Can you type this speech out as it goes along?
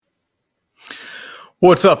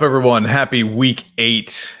What's up, everyone? Happy week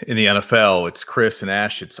 8 in the NFL. It's Chris and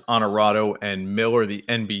Ash. It's Honorado and Miller. The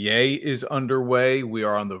NBA is underway. We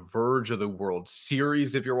are on the verge of the World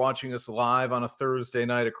Series. If you're watching us live on a Thursday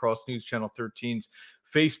night across News Channel 13's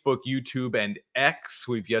Facebook, YouTube, and X,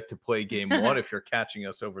 we've yet to play game one. If you're catching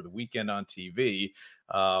us over the weekend on TV,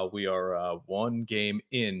 we are one game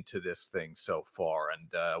into this thing so far,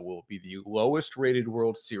 and will be the lowest rated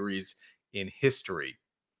World Series in history.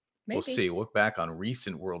 Maybe. We'll see. Look back on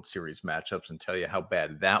recent World Series matchups and tell you how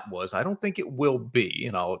bad that was. I don't think it will be,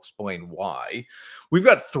 and I'll explain why. We've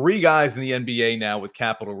got 3 guys in the NBA now with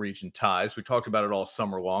Capital Region ties. We talked about it all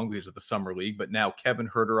summer long because of the Summer League, but now Kevin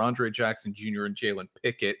Huerter, Andre Jackson Jr., and Jalen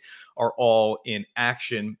Pickett are all in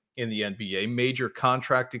action in the NBA. Major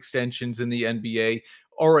contract extensions in the NBA.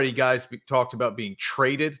 Already guys talked about being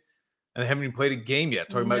traded, and they haven't even played a game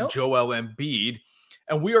yet. Talking about Joel Embiid.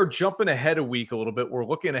 And we are jumping ahead a week a little bit. We're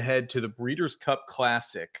looking ahead to the Breeders' Cup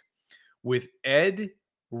Classic with Ed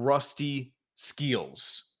Rusty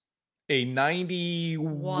Skeals, a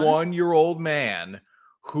 91-year-old man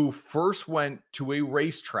who first went to a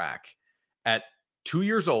racetrack at 2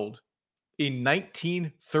 years old in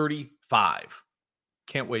 1935.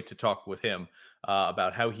 Can't wait to talk with him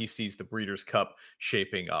about how he sees the Breeders' Cup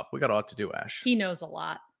shaping up. We got a lot to do, Ash. He knows a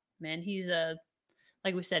lot, man. He's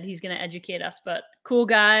like we said, he's going to educate us, but cool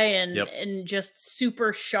guy and just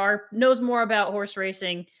super sharp, knows more about horse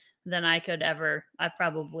racing than I could ever. I've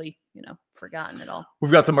probably, forgotten it all.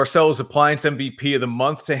 We've got the Marcella's Appliance MVP of the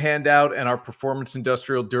month to hand out and our Performance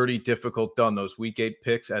Industrial Dirty Difficult Done, those week 8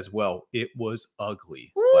 picks as well. It was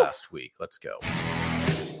ugly last week. Let's go.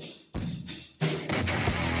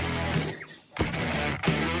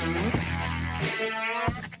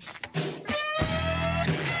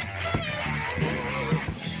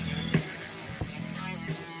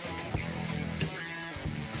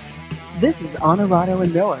 This is Honorado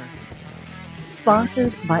and Miller,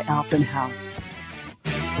 sponsored by Alpin House.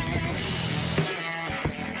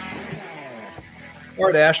 All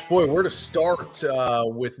right, Ash, boy, where to start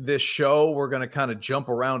with this show? We're going to kind of jump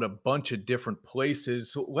around a bunch of different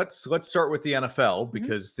places. So let's start with the NFL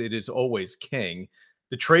because it is always king.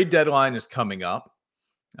 The trade deadline is coming up,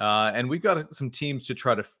 and we've got some teams to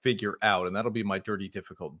try to figure out, and that'll be my dirty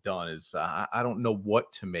difficult done. Is I don't know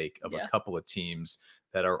what to make of a couple of teams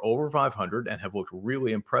that are over 500 and have looked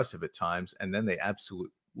really impressive at times, and then they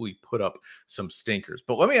absolutely put up some stinkers.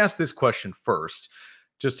 But let me ask this question first,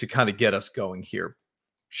 just to kind of get us going here.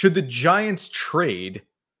 Should the Giants trade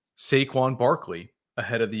Saquon Barkley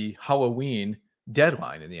ahead of the Halloween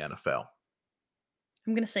deadline in the NFL?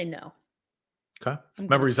 I'm going to say no. Okay.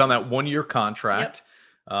 Remember, he's on that 1-year contract. Yep.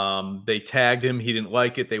 They tagged him. He didn't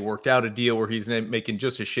like it. They worked out a deal where he's making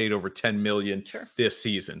just a shade over $10 million this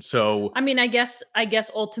season. So, I mean, I guess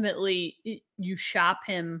ultimately you shop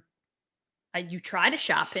him. You try to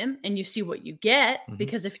shop him and you see what you get,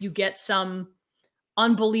 because if you get some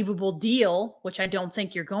unbelievable deal, which I don't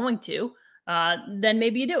think you're going to, then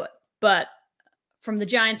maybe you do it. But from the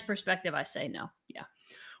Giants' perspective, I say no. Yeah.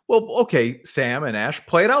 Well, okay, Sam and Ash,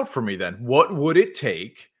 play it out for me then. What would it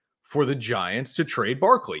take for the Giants to trade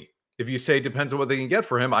Barkley? If you say depends on what they can get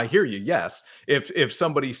for him, I hear you. Yes. If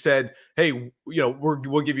somebody said, "Hey,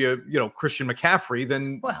 we'll give you, Christian McCaffrey,"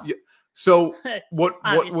 then so what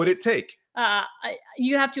would it take?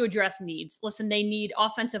 You have to address needs. Listen, they need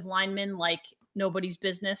offensive linemen like nobody's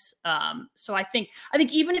business. So I think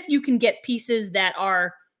even if you can get pieces that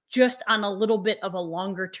are just on a little bit of a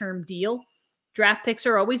longer term deal, draft picks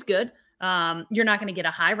are always good. You're not going to get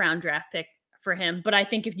a high round draft pick for him, but I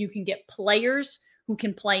think if you can get players who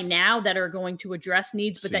can play now that are going to address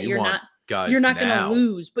needs, but that you're not going to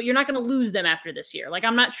lose, but you're not going to lose them after this year. Like,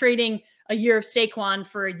 I'm not trading a year of Saquon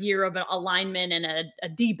for a year of a lineman and a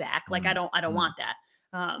D-back. Like, I don't want that.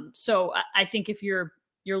 So I think if you're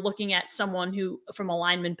looking at someone who from a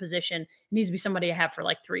lineman position, needs to be somebody I have for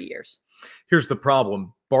like 3 years. Here's the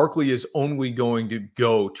problem. Barkley is only going to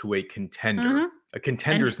go to a contender. A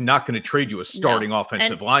contender is not going to trade you a starting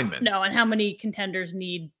offensive lineman. No, and how many contenders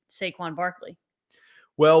need Saquon Barkley?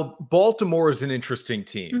 Well, Baltimore is an interesting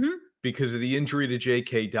team because of the injury to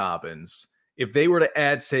J.K. Dobbins. If they were to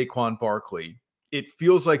add Saquon Barkley, it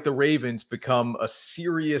feels like the Ravens become a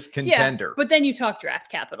serious contender. Yeah, but then you talk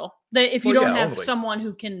draft capital. If you don't have someone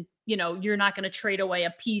who can, you're not going to trade away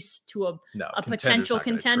a piece to a potential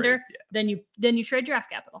contender, then you trade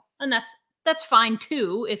draft capital. And that's fine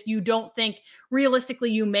too. If you don't think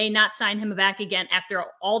realistically you may not sign him back again after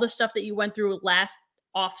all the stuff that you went through last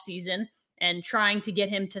offseason and trying to get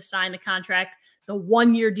him to sign the contract, the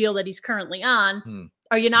 1-year deal that he's currently on,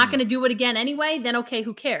 are you not going to do it again anyway? Then okay,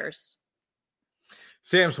 who cares?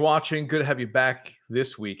 Sam's watching. Good to have you back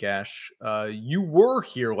this week, Ash. You were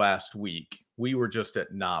here last week. We were just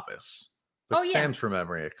at Novice. But Sam's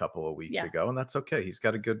remembering a couple of weeks ago, and that's okay. He's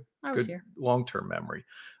got a good long-term memory.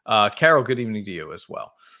 Carol, good evening to you as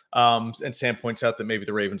well. And Sam points out that maybe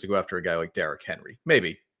the Ravens will go after a guy like Derrick Henry.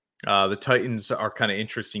 Maybe. The Titans are kind of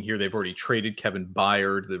interesting here. They've already traded Kevin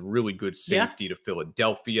Byard, the really good safety, to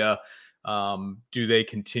Philadelphia. Do they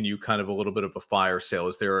continue kind of a little bit of a fire sale?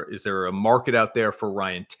 Is there a market out there for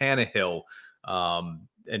Ryan Tannehill?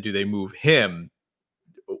 And do they move him?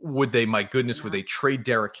 Would they, my goodness, would they trade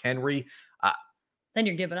Derrick Henry? Then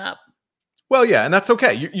you're giving up. Well, yeah, and that's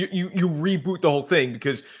okay. You reboot the whole thing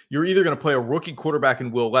because you're either going to play a rookie quarterback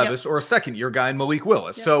in Will Levis or a second-year guy in Malik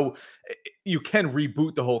Willis. So you can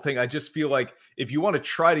reboot the whole thing. I just feel like if you want to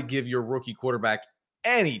try to give your rookie quarterback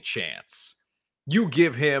any chance, you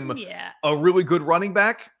give him a really good running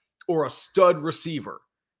back or a stud receiver.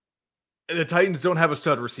 The Titans don't have a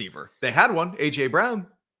stud receiver. They had one, A.J. Brown.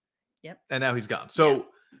 And now he's gone. So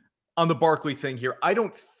on the Barkley thing here, I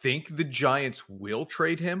don't think the Giants will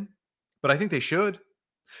trade him, but I think they should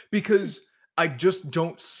because I just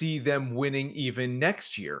don't see them winning even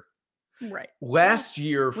next year. Right. Last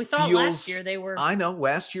year last year they were. I know.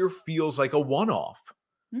 Last year feels like a one-off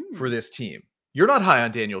for this team. You're not high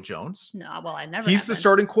on Daniel Jones. No, well, I never. He's the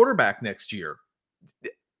starting quarterback next year.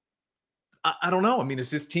 I don't know. I mean, is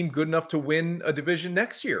this team good enough to win a division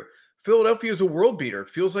next year? Philadelphia is a world beater. It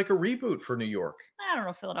feels like a reboot for New York. I don't know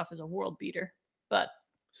if Philadelphia is a world beater, but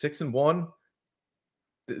 6-1.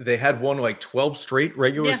 They had won like 12 straight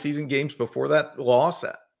regular season games before that loss.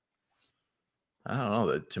 I don't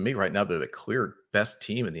know. To me, right now, they're the clear best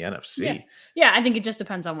team in the NFC. Yeah, I think it just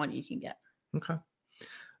depends on what you can get. Okay.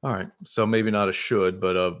 All right. So maybe not a should,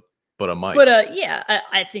 but a might. But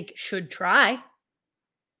I think should try.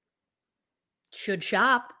 Should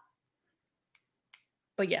shop.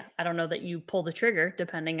 But yeah, I don't know that you pull the trigger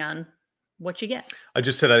depending on what you get. I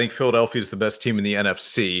just said I think Philadelphia is the best team in the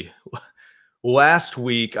NFC. Last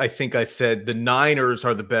week, I think I said the Niners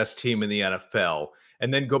are the best team in the NFL.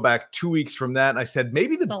 And then go back 2 weeks from that, and I said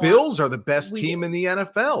maybe the Bills are the best team in the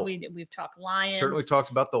NFL. We've talked Lions. Certainly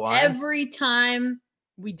talked about the Lions. Every time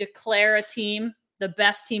we declare a team the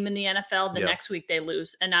best team in the NFL, the next week they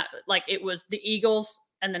lose. And it was the Eagles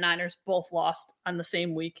and the Niners both lost on the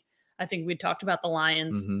same week. I think we talked about the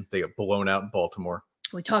Lions. Mm-hmm. They got blown out in Baltimore.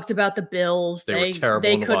 We taled about the Bills. They were terrible.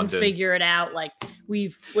 They couldn't figure it out.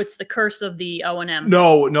 What's the curse of the O&M?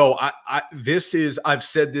 No. I've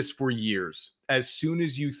said this for years. As soon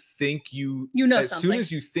as you think soon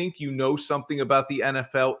as you think you know something about the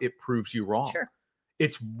NFL, it proves you wrong. Sure.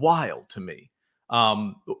 It's wild to me.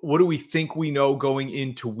 What do we think we know going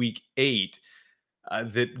into week 8?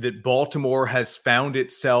 That Baltimore has found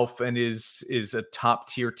itself and is a top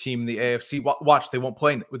tier team in the AFC. Watch, they won't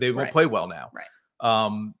play. They won't play well now. Right.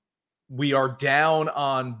 We are down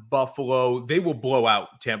on Buffalo. They will blow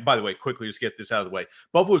out Tampa. By the way, quickly, just get this out of the way.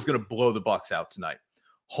 Buffalo is going to blow the Bucs out tonight.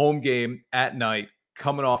 Home game at night,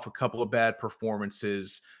 coming off a couple of bad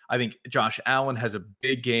performances. I think Josh Allen has a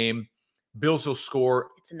big game. Bills will score.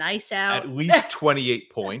 It's nice out. At least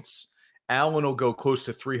 28 points. Allen will go close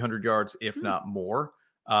to 300 yards, if not more.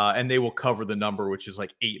 And they will cover the number, which is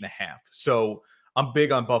like 8.5. So I'm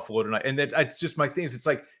big on Buffalo tonight. And that's just my thing. It's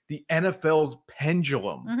like the NFL's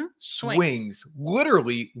pendulum swings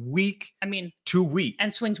literally week to week.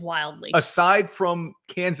 And swings wildly. Aside from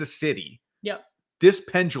Kansas City. Yep. This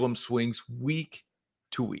pendulum swings week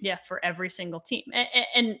to week. Yeah, for every single team.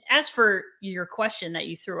 And as for your question that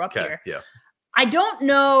you threw up here, yeah, I don't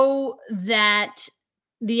know that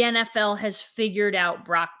the NFL has figured out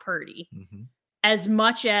Brock Purdy as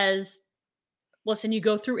much as, listen, you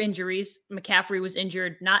go through injuries. McCaffrey was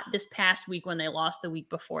injured not this past week when they lost the week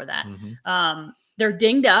before that. They're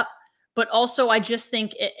dinged up, but also I just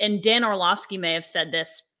think, and Dan Orlovsky may have said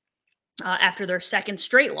this after their second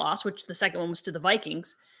straight loss, which the second one was to the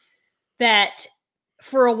Vikings, that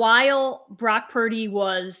for a while, Brock Purdy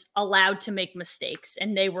was allowed to make mistakes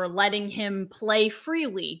and they were letting him play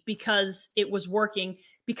freely because it was working,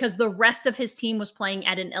 because the rest of his team was playing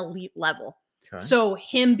at an elite level. Okay. So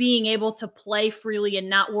him being able to play freely and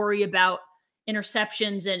not worry about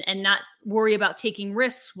interceptions and not worry about taking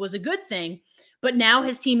risks was a good thing. But now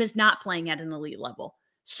his team is not playing at an elite level.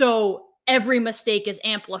 So every mistake is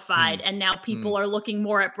amplified. And now people are looking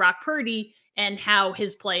more at Brock Purdy and how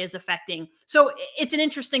his play is affecting. So it's an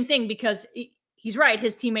interesting thing because he's right.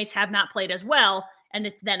 His teammates have not played as well. And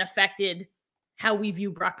it's then affected how we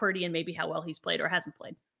view Brock Purdy and maybe how well he's played or hasn't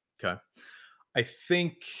played. Okay. I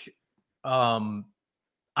think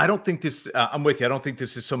I I don't think this, I'm with you. I don't think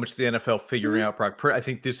this is so much the NFL figuring out Brock Purdy. I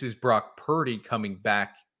think this is Brock Purdy coming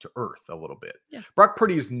back to earth a little bit. Yeah. Brock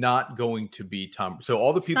Purdy is not going to be Tom. So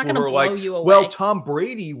all the people who are like, well, well, Tom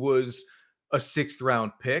Brady was a 6th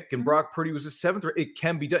round pick and Brock Purdy was a 7th round. It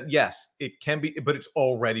can be done. Yes, it can be, but it's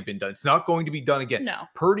already been done. It's not going to be done again. No.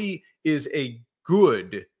 Purdy is a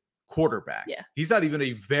good quarterback. Yeah. He's not even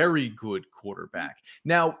a very good quarterback.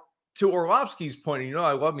 Now, to Orlovsky's point, and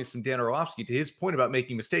I love me some Dan Orlovsky, to his point about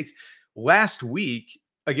making mistakes, last week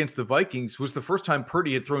against the Vikings was the first time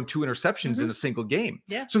Purdy had thrown 2 interceptions in a single game.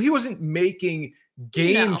 Yeah. So he wasn't making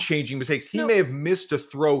game-changing mistakes. He may have missed a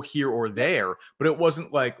throw here or there, but it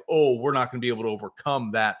wasn't like, oh, we're not going to be able to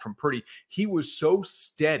overcome that from Purdy. He was so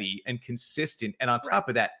steady and consistent, and on top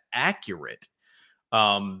of that, accurate.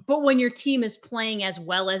 But when your team is playing as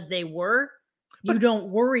well as they were, you don't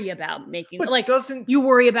worry about making you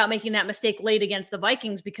worry about making that mistake late against the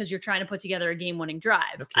Vikings because you're trying to put together a game-winning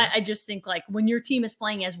drive. Okay. I just think like when your team is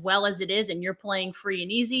playing as well as it is and you're playing free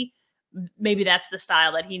and easy, maybe that's the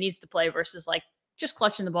style that he needs to play versus like just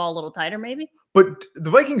clutching the ball a little tighter, maybe. But the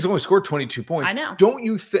Vikings only scored 22 points. I know. Don't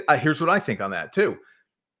you think? Here's what I think on that too.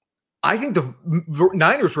 I think the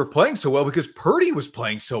Niners were playing so well because Purdy was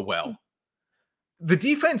playing so well. The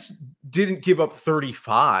defense didn't give up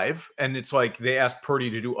 35, and it's like they asked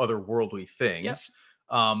Purdy to do otherworldly things.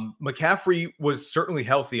 Yep. McCaffrey was certainly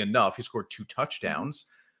healthy enough. He scored 2 touchdowns.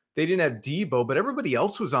 They didn't have Debo, but everybody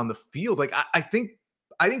else was on the field. Like I think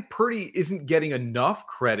Purdy isn't getting enough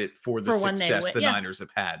credit for the success the Niners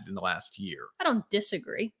have had in the last year. I don't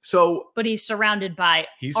disagree. But he's surrounded by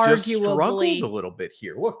he's just struggled a little bit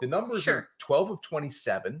here. Look, the numbers are 12 of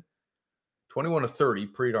 27. 21 of 30,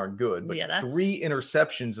 pretty darn good, but 3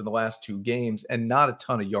 interceptions in the last 2 games and not a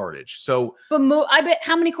ton of yardage. So, but I bet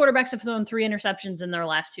how many quarterbacks have thrown 3 interceptions in their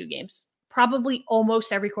last 2 games? Probably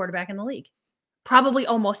almost every quarterback in the league. Probably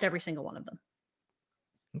almost every single one of them.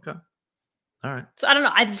 Okay. All right. So I don't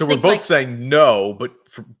know. I just so think we're both saying no, but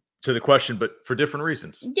to the question, but for different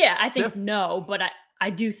reasons. Yeah, I think no, but I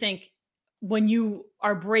do think when you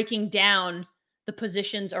are breaking down the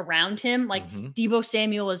positions around him, like Debo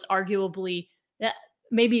Samuel is arguably that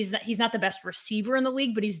maybe he's not the best receiver in the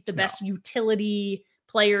league, but he's the best utility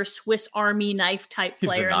player, Swiss Army knife type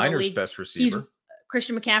player. He's the Niners' in the league. Best receiver.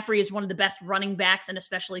 Christian McCaffrey is one of the best running backs and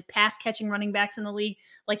especially pass catching running backs in the league.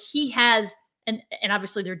 Like he has, and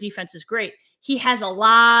obviously their defense is great. He has a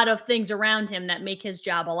lot of things around him that make his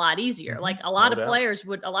job a lot easier. Like a lot of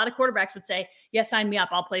quarterbacks would say, yeah, sign me up.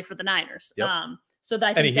 I'll play for the Niners. Yep. So that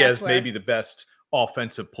I think he has maybe the best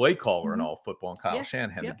offensive play caller in all football, and Kyle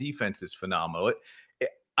Shanahan. Yep. The defense is phenomenal.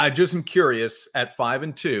 I just am curious at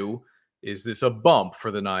 5-2, is this a bump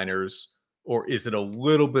for the Niners or is it a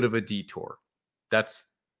little bit of a detour? That's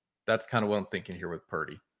kind of what I'm thinking here with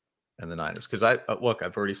Purdy and the Niners. Because I've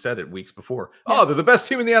already said it weeks before. Oh, they're the best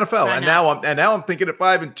team in the NFL. And now I'm thinking at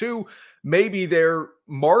 5-2, maybe they're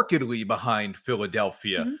markedly behind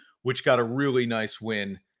Philadelphia, which got a really nice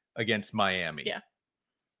win against Miami. Yeah.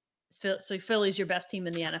 So Philly's your best team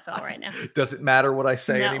in the NFL right now. Does it matter what I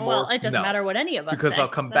say anymore? Well, it doesn't matter what any of us because say. I'll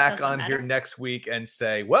come back on here next week and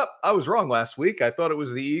say, well, I was wrong last week. I thought it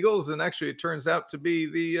was the Eagles, and actually it turns out to be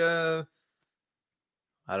the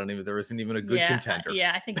there isn't even a good contender.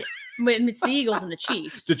 Yeah, I think it's the Eagles and the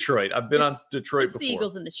Chiefs. Detroit. I've been on Detroit before. The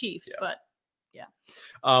Eagles and the Chiefs, but yeah.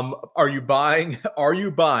 Are you buying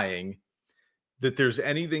that there's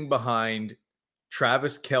anything behind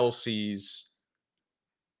Travis Kelce's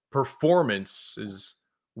performances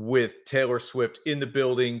with Taylor Swift in the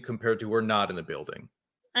building compared to her not in the building?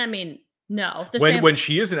 I mean, no. When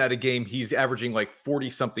she isn't at a game, he's averaging like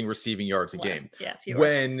 40-something receiving yards a game. Yeah,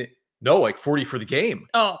 like 40 for the game.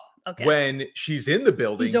 Oh, okay. When she's in the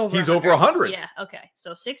building, he's over 100. 100. Yeah, okay.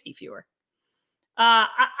 So 60 fewer.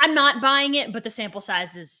 I'm not buying it, but the sample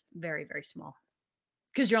size is very, very small.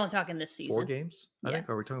 Because you're only talking this season. 4 games, I think.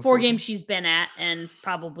 Are we talking 4 games she's been at and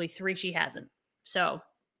probably 3 she hasn't. So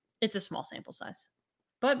it's a small sample size.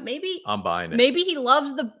 But maybe I'm buying it. Maybe he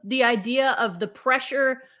loves the idea of the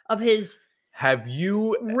pressure of his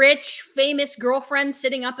rich, famous girlfriend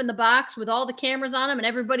sitting up in the box with all the cameras on him and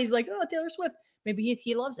everybody's like, oh, Taylor Swift. Maybe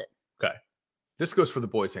he loves it. Okay. This goes for the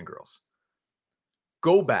boys and girls.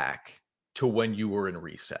 Go back to when you were in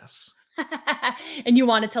recess. And you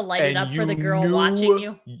wanted to light it up for the girl watching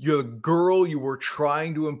you? The girl you were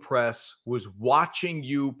trying to impress was watching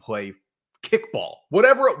you play kickball,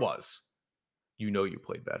 whatever it was. You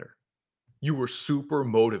played better. You were super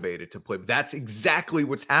motivated to play. That's exactly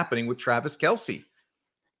what's happening with Travis Kelce.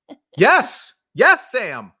 Yes,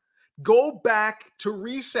 Sam. Go back to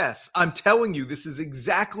recess. I'm telling you, this is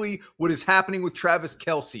exactly what is happening with Travis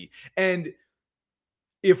Kelce. And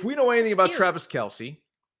If we know anything about cute. Travis Kelce,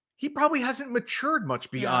 he probably hasn't matured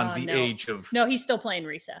much beyond the age of. No, he's still playing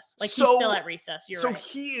recess. Like he's still at recess. You're right. So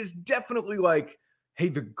he is definitely like, hey,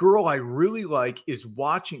 the girl I really like is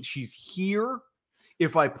watching. She's here.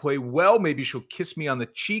 If I play well, maybe she'll kiss me on the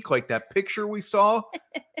cheek like that picture we saw.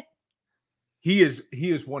 He is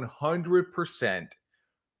 100%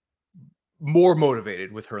 more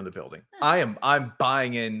motivated with her in the building. I'm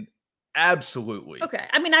buying in absolutely. Okay.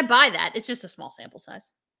 I mean, I buy that. It's just a small sample size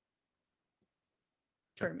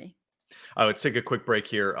for me. Let's take a quick break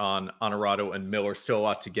here on Honorado and Miller. Still a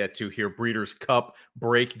lot to get to here. Breeders' Cup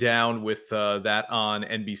breakdown with that on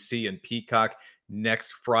NBC and Peacock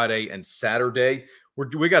next Friday and Saturday.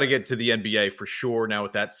 We got to get to the NBA for sure now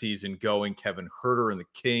with that season going. Kevin Huerter and the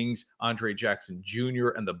Kings, Andre Jackson Jr.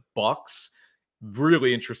 and the Bucks.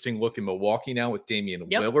 Really interesting look in Milwaukee now with Damian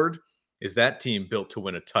Lillard. Is that team built to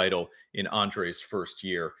win a title in Andre's first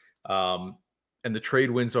year? And the trade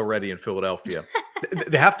wins already in Philadelphia.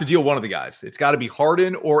 They have to deal one of the guys. It's got to be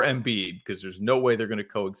Harden or Embiid because there's no way they're going to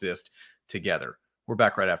coexist together. We're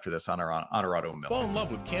back right after this on our Honorado and Miller. Fall in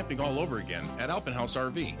love with camping all over again at Alpenhaus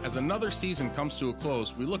RV. As another season comes to a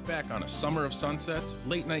close, we look back on a summer of sunsets,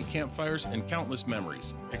 late-night campfires, and countless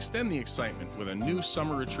memories. Extend the excitement with a new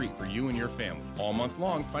summer retreat for you and your family. All month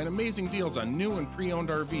long, find amazing deals on new and pre-owned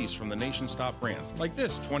RVs from the nation's top brands, like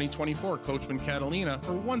this 2024 Coachman Catalina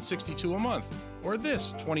for $162 a month, or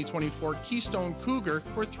this 2024 Keystone Cougar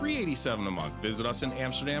for $387 a month. Visit us in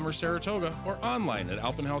Amsterdam or Saratoga or online at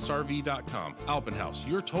alpenhausrv.com. Alpenhaus,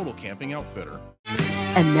 your total camping outfitter.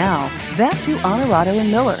 And now, back to Honorado and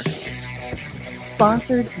Miller.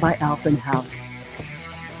 Sponsored by Alpenhaus.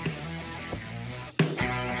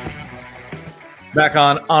 Back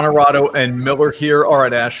on Honorado and Miller here. All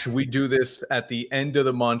right, Ash, we do this at the end of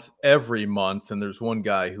the month, every month, and there's one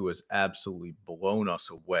guy who has absolutely blown us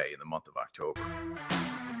away in the month of October.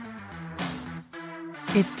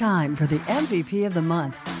 It's time for the MVP of the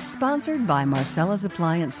month, sponsored by Marcella's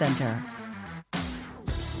Appliance Center.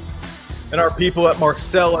 And our people at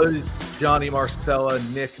Marcella's, Johnny Marcella,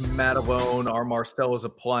 Nick Matalone, our Marcella's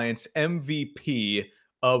Appliance MVP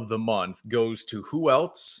of the month goes to who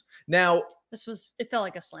else? Now, it felt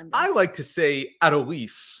like a slam dunk. I like to say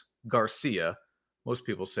Adolis Garcia. Most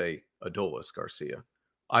people say Adolis Garcia.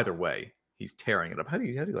 Either way, he's tearing it up. How do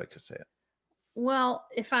you like to say it? Well,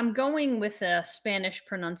 if I'm going with a Spanish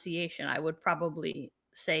pronunciation, I would probably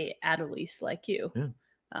say Adolis like you.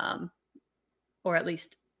 Yeah. Or at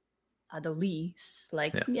least Adolis,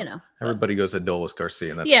 Everybody goes Adolis Garcia,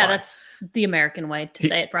 and that's fine. That's the American way to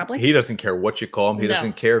say it probably. He doesn't care what you call him. He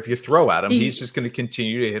doesn't care if you throw at him. He's just going to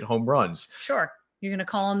continue to hit home runs. Sure. You're going to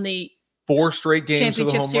call him the 4 straight games of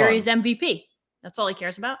the home Championship Series run. MVP. That's all he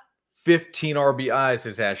cares about. 15 RBIs,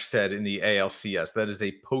 as Ash said, in the ALCS. That is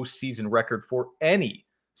a postseason record for any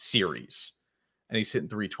series. And he's hitting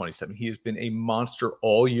 327. He has been a monster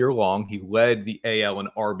all year long. He led the AL in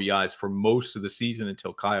RBIs for most of the season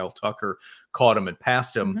until Kyle Tucker caught him and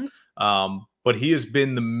passed him. Mm-hmm. But he has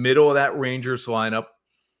been the middle of that Rangers lineup.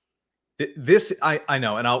 This I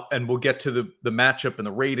know, and we'll get to the matchup and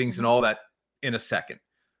the ratings and all that in a second.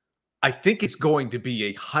 I think it's going to be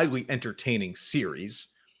a highly entertaining series.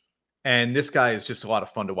 And this guy is just a lot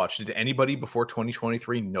of fun to watch. Did anybody before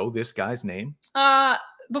 2023 know this guy's name?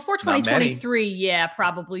 Before 2023, yeah,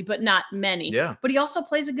 probably, but not many. Yeah. But he also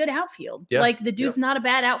plays a good outfield. Yeah. Like the dude's not a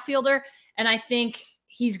bad outfielder. And I think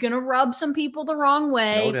he's going to rub some people the wrong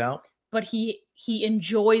way. No doubt. But he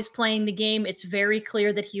enjoys playing the game. It's very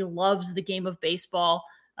clear that he loves the game of baseball.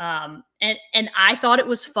 And I thought it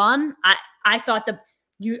was fun. I thought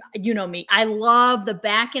you know me, I love the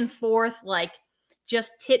back and forth, like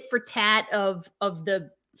just tit for tat of the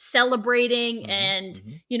celebrating and,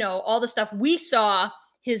 all the stuff we saw.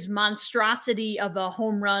 His monstrosity of a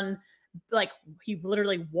home run, like he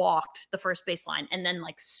literally walked the first baseline and then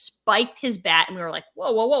like spiked his bat. And we were like,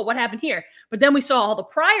 whoa, what happened here? But then we saw all the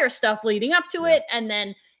prior stuff leading up to it. And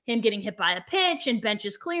then him getting hit by a pitch and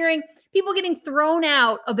benches clearing, people getting thrown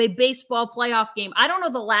out of a baseball playoff game. I don't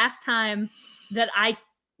know the last time that I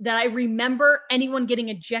remember anyone getting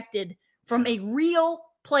ejected from a real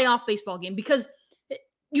playoff baseball game because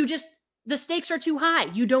the stakes are too high.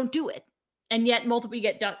 You don't do it. And yet you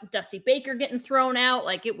get Dusty Baker getting thrown out.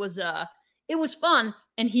 Like it was fun.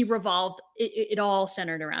 And he revolved. It all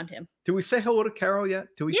centered around him. Did we say hello to Carol yet?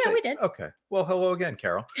 We did. Okay. Well, hello again,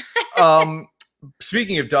 Carol.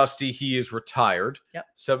 Speaking of Dusty, he is retired. Yep.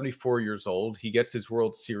 74 years old. He gets his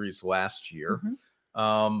World Series last year.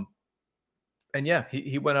 Mm-hmm. And yeah,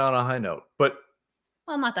 he went on a high note, but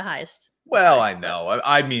not the highest. Well, I know.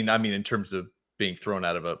 I mean, in terms of being thrown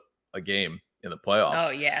out of a game. in the playoffs.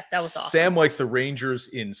 Oh, yeah. That was awesome. Sam likes the Rangers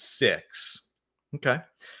in 6. Okay.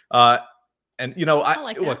 And,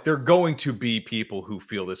 look, there are going to be people who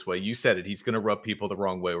feel this way. You said it. He's going to rub people the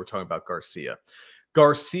wrong way. We're talking about Garcia.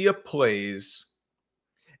 Garcia plays.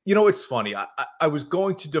 It's funny. I was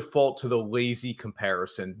going to default to the lazy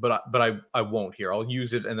comparison, but I won't here. I'll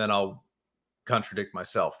use it and then I'll contradict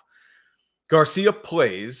myself. Garcia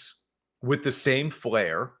plays with the same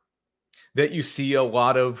flair that you see a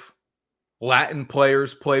lot of Latin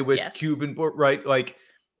players play with, yes. Cuban, right? Like,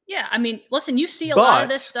 yeah, I mean, listen, you see a lot of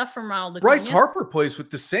this stuff from Ronald Acuna. Bryce Harper plays with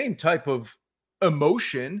the same type of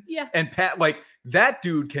emotion. Yeah. And that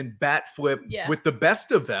dude can bat flip with the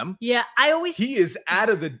best of them. Yeah, he's out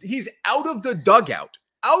of the dugout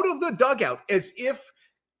as if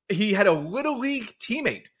he had a little league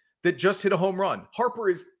teammate that just hit a home run. Harper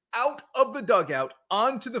is out of the dugout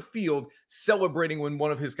onto the field celebrating when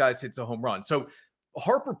one of his guys hits a home run. So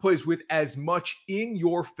Harper plays with as much in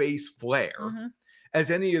your face flair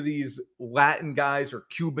as any of these Latin guys or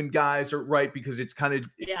Cuban guys are, right? Because it's kind of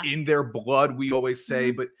in their blood, we always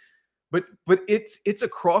say, but it's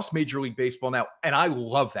across Major League Baseball now. And I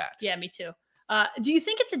love that. Yeah, me too. Do you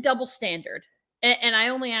think it's a double standard? And I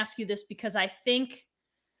only ask you this because I think,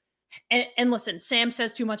 and listen, Sam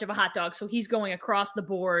says too much of a hot dog. So he's going across the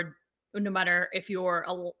board, no matter if you're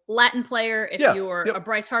a Latin player, if you're a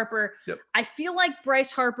Bryce Harper. Yep. I feel like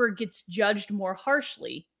Bryce Harper gets judged more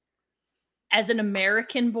harshly as an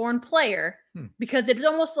American-born player because it's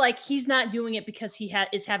almost like he's not doing it because he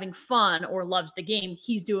is having fun or loves the game.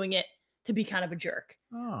 He's doing it to be kind of a jerk.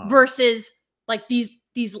 Versus like these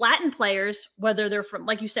Latin players, whether they're from,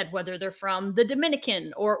 like you said, whether they're from the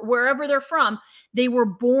Dominican or wherever they're from, they were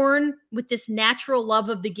born with this natural love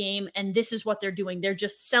of the game, and this is what they're doing. They're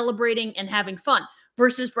just celebrating and having fun.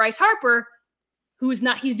 Versus Bryce Harper, who's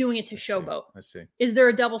not, he's doing it to showboat. I see. Is there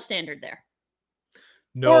a double standard there?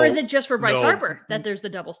 No. Or is it just for Bryce Harper that there's the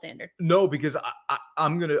double standard? No, because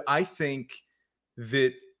I think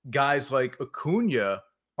that guys like Acuna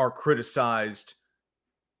are criticized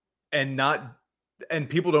and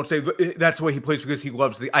people don't say that's the way he plays because he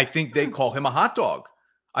loves I think they call him a hot dog.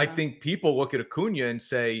 I think people look at Acuna and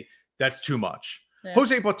say that's too much. Yeah.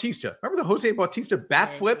 Jose Bautista. Remember the Jose Bautista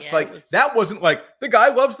bat flips? That wasn't like the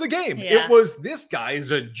guy loves the game. Yeah. It was this guy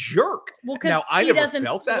is a jerk. Well, now I never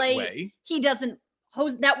felt that way.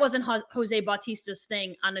 That wasn't Jose Bautista's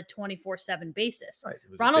thing on a 24/7 basis. Right.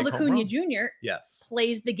 Ronald Acuna Jr.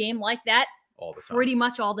 plays the game like that all the time. Pretty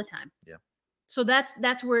much all the time. Yeah. So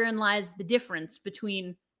that's wherein lies the difference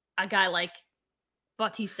between a guy like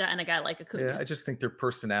Bautista and a guy like Acuna. Yeah, I just think they're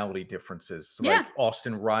personality differences. Like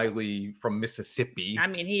Austin Riley from Mississippi,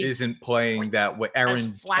 he isn't playing that way.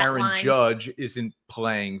 Aaron Judge isn't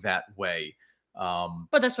playing that way.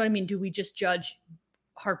 But that's what I mean. Do we just judge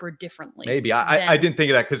Harper differently? Maybe. I didn't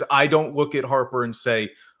think of that because I don't look at Harper and say,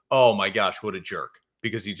 oh my gosh, what a jerk,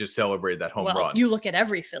 because he just celebrated that home run. You look at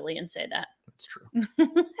every Philly and say that. That's true.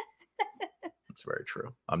 It's very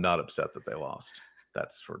true. I'm not upset that they lost.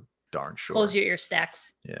 That's for darn sure. Close your ear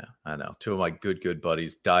stacks. Yeah, I know. Two of my good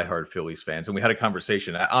buddies, diehard Phillies fans. And we had a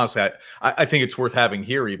conversation. Honestly, I think it's worth having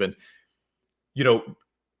here even.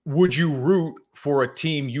 Would you root for a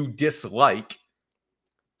team you dislike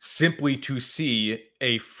simply to see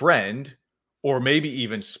a friend or maybe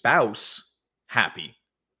even spouse happy?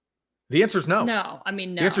 The answer is no. No, no.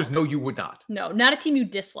 The answer is no, you would not. No, not a team you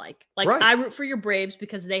dislike. Like I root for your Braves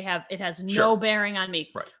because it has no bearing on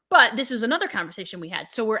me. Right. But this is another conversation we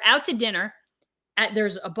had. So we're out to dinner.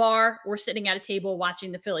 There's a bar. We're sitting at a table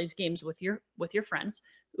watching the Phillies games with your friends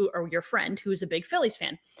or your friend who's a big Phillies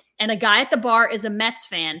fan. And a guy at the bar is a Mets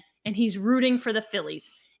fan and he's rooting for the Phillies.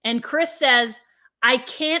 And Chris says, I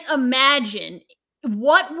can't imagine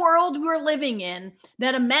what world we're living in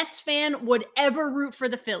that a Mets fan would ever root for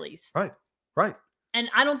the Phillies. Right. And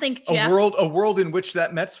I don't think Jeff... A world in which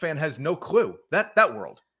that Mets fan has no clue. That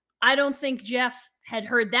world. I don't think Jeff had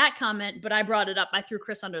heard that comment, but I brought it up. I threw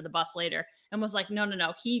Chris under the bus later and was like, no.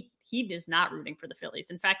 He is not rooting for the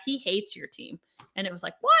Phillies. In fact, he hates your team. And it was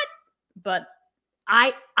like, what? But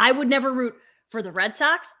I would never root for the Red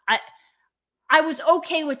Sox. I was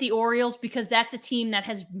okay with the Orioles because that's a team that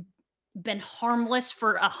has been harmless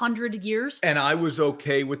for 100 years. And I was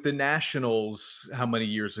okay with the Nationals how many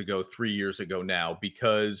years ago? 3 years ago now,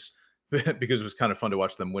 because it was kind of fun to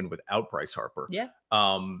watch them win without Bryce Harper. Yeah.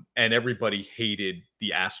 And everybody hated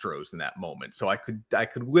the Astros in that moment. So I could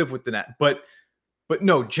live with the but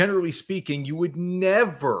no, generally speaking, you would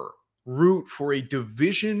never root for a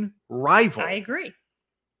division rival. I agree.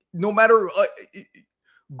 No matter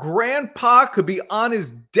Grandpa could be on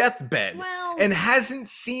his deathbed and hasn't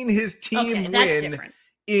seen his team win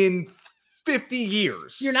in 50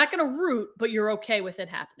 years. You're not going to root, but you're okay with it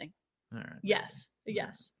happening. All right. Yes,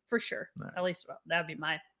 for sure. Right. At least that would be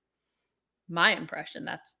my impression.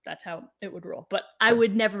 That's how it would roll. But I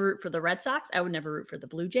would never root for the Red Sox. I would never root for the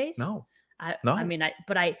Blue Jays. No. I mean,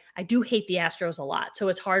 I do hate the Astros a lot. So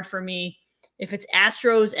it's hard for me. If it's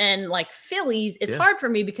Astros and like Phillies, it's hard for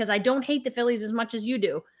me because I don't hate the Phillies as much as you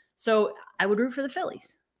do. So I would root for the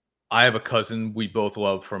Phillies. I have a cousin we both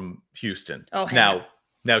love from Houston. Oh,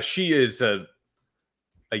 now she is a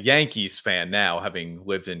Yankees fan now, having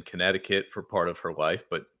lived in Connecticut for part of her life,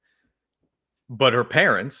 but her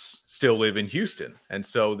parents still live in Houston. And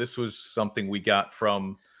so this was something we got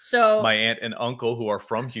from my aunt and uncle who are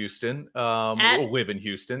from Houston, live in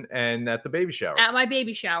Houston, and at the baby shower. At my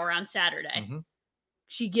baby shower on Saturday.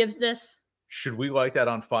 She gives this. Should we light that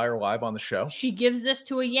on fire live on the show? She gives this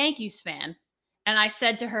to a Yankees fan. And I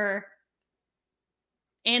said to her,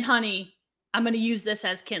 "Aunt Honey, I'm going to use this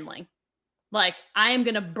as kindling. Like, I am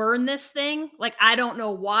going to burn this thing. Like, I don't know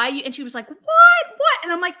why." And she was like, what?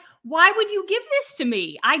 And I'm like, why would you give this to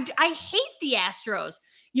me? I hate the Astros.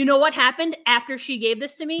 You know what happened after she gave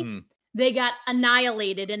this to me? They got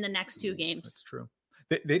annihilated in the next 2 games. That's true.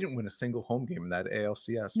 They didn't win a single home game in that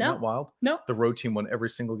ALCS. Isn't that wild? No. The road team won every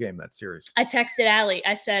single game in that series. I texted Allie.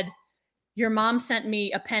 I said, "Your mom sent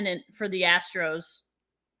me a pennant for the Astros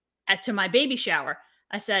to my baby shower."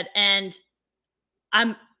 I said, and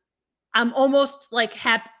I'm almost like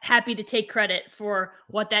happy to take credit for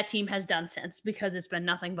what that team has done since, because it's been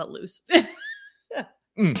nothing but lose.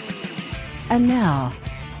 And now,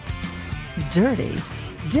 Dirty,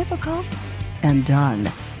 Difficult, and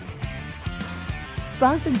Done.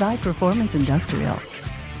 Sponsored by Performance Industrial.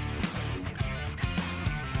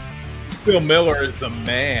 Bill Miller is the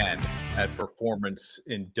man at Performance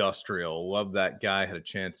Industrial. Love that guy. Had a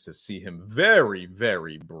chance to see him very,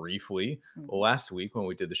 very briefly last week when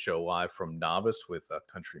we did the show live from Novice with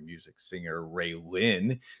country music singer Ray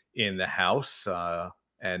Lynn in the house.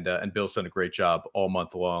 And Bill's done a great job all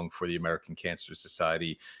month long for the American Cancer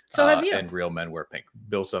Society. So have you. And Real Men Wear Pink.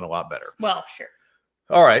 Bill's done a lot better. Well, sure.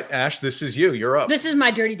 All right, Ash, this is you. You're up. This is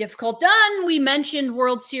my Dirty Difficult Done. We mentioned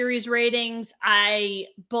World Series ratings. I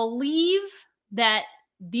believe that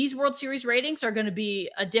these World Series ratings are going to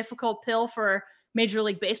be a difficult pill for Major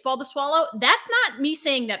League Baseball to swallow. That's not me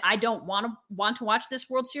saying that I don't want to watch this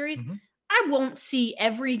World Series. I won't see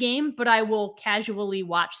every game, but I will casually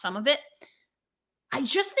watch some of it. I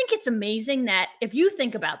just think it's amazing that if you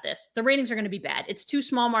think about this, the ratings are going to be bad. It's 2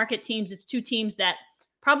 small market teams. It's 2 teams that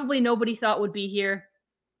probably nobody thought would be here.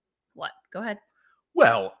 What? Go ahead.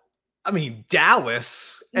 Well, I mean,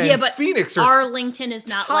 Dallas and Phoenix are Arlington is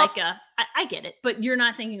not like I get it, but you're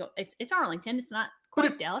not thinking it's Arlington. It's not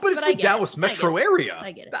quite Dallas. But it's the Dallas metro area.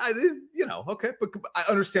 I get it. Okay. But I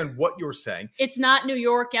understand what you're saying. It's not New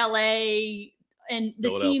York, LA, and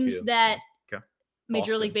the teams that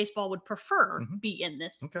Major League Baseball would prefer be in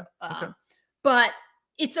this. Okay. But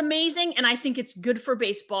it's amazing, and I think it's good for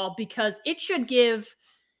baseball because it should give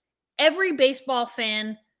every baseball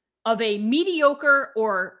fan of a mediocre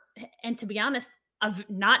and to be honest, a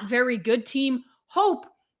not very good team hope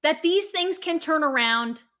that these things can turn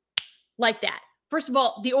around like that. First of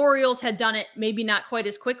all, the Orioles had done it maybe not quite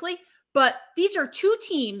as quickly, but these are 2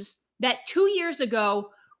 teams that 2 years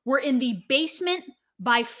ago were in the basement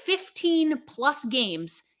by 15 plus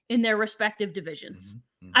games in their respective divisions.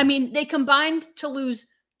 I mean, they combined to lose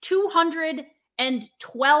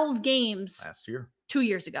 212 games last year. 2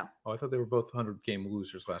 years ago. Oh, I thought they were both 100-game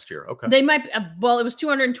losers last year. Okay. They might, it was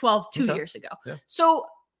 212 2 years ago. Yeah. So,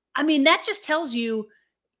 I mean, that just tells you,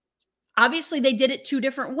 obviously they did it 2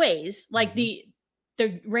 different ways. Like the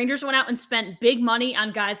Rangers went out and spent big money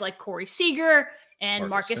on guys like Corey Seager and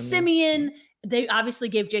Marcus Semien. They obviously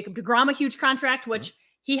gave Jacob deGrom a huge contract, which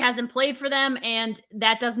he hasn't played for them, and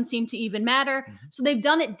that doesn't seem to even matter. So they've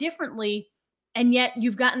done it differently, and yet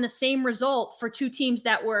you've gotten the same result for 2 teams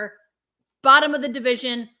that were bottom of the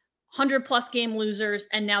division, 100-plus game losers,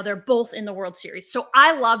 and now they're both in the World Series. So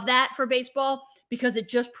I love that for baseball because it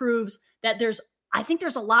just proves that I think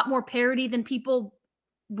there's a lot more parity than people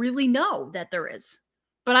really know that there is.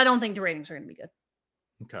 But I don't think the ratings are going to be good.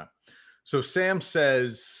 Okay. So Sam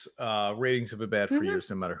says ratings have been bad for years.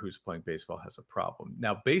 No matter who's playing baseball has a problem.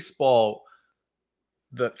 Now, baseball,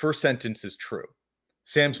 the first sentence is true.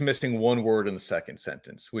 Sam's missing one word in the second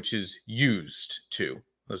sentence, which is used to.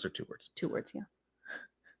 Those are 2 words. 2 words, yeah.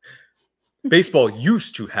 Baseball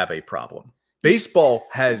used to have a problem. Baseball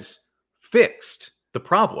has fixed the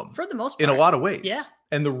problem for the most part in a lot of ways. Yeah.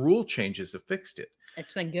 And the rule changes have fixed it.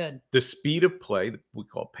 It's been good. The speed of play, we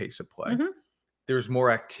call pace of play. There's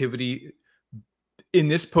more activity in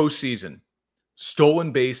this postseason.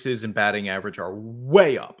 stolen bases and batting average are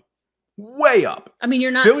way up. Way up. I mean,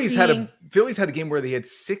 you're not Phillies seeing... had a game where they had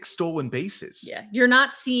 6 stolen bases. Yeah, you're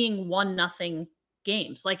not seeing 1-0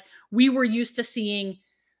 games. Like we were used to seeing.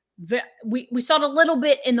 We saw it a little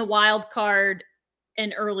bit in the wild card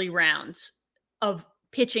and early rounds of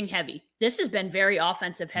pitching heavy. This has been very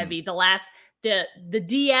offensive heavy. The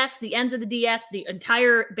DS, the ends of the DS, the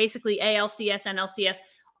entire basically ALCS, NLCS,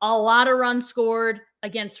 a lot of runs scored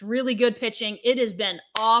against really good pitching. It has been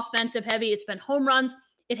offensive heavy. It's been home runs.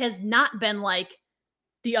 It has not been like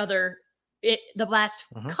the last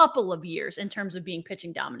couple of years in terms of being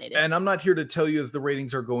pitching dominated. And I'm not here to tell you that the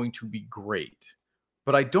ratings are going to be great,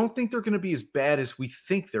 but I don't think they're going to be as bad as we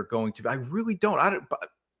think they're going to be. I really don't.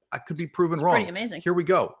 I could be proven wrong. Pretty amazing. Here we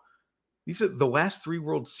go. These are the last 3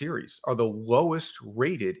 World Series are the lowest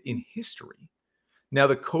rated in history. Now,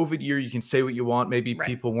 the COVID year, you can say what you want. Maybe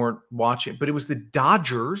people weren't watching, but it was the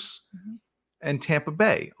Dodgers and Tampa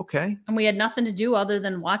Bay. Okay. And we had nothing to do other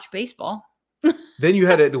than watch baseball. Then you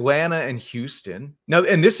had Atlanta and Houston. Now,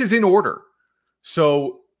 and this is in order.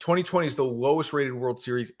 So 2020 is the lowest rated World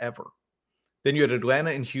Series ever. Then you had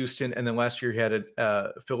Atlanta and Houston. And then last year you had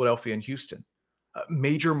Philadelphia and Houston.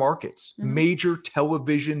 Major markets, major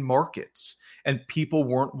television markets, and people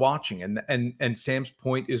weren't watching. And Sam's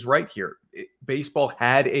point is right here. Baseball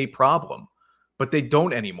had a problem, but they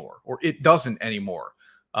don't anymore, or it doesn't anymore.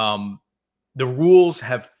 The rules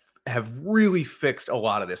have really fixed a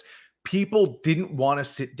lot of this. People didn't want to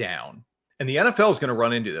sit down, and the NFL is going to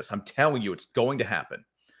run into this. I'm telling you, it's going to happen.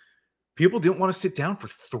 People didn't want to sit down for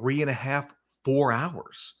 3.5, 4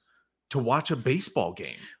 hours to watch a baseball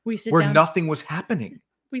game where nothing was happening.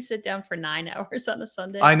 We sit down for 9 hours on a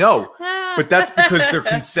Sunday. I know, but that's because they're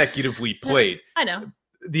consecutively played. I know.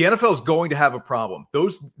 The NFL is going to have a problem.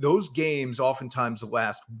 Those games oftentimes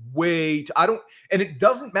last and it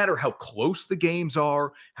doesn't matter how close the games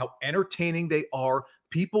are, how entertaining they are.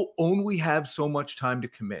 People only have so much time to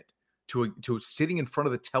commit to sitting in front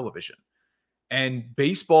of the television. And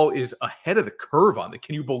baseball is ahead of the curve on it.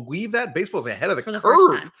 Can you believe that? Baseball is ahead of the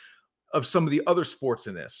curve of some of the other sports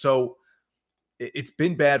in this. So it's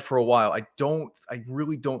been bad for a while. I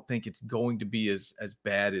really don't think it's going to be as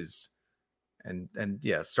bad as, and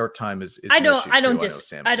start time is I don't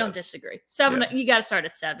disagree. 7, you got to start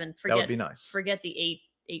at 7. That would be nice. Forget the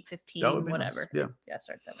 8:15, whatever. Nice. Yeah,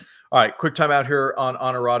 start at 7. All right, quick time out here on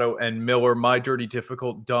Honorado and Miller. My Dirty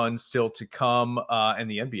Difficult done, still to come,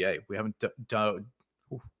 and the NBA. We haven't done.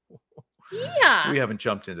 Yeah, we haven't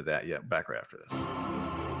jumped into that yet. Back right after this.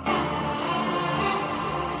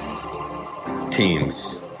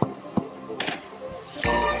 Teams,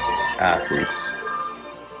 athletes,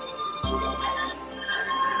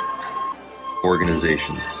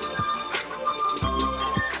 organizations.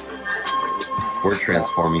 We're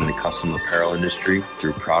transforming the custom apparel industry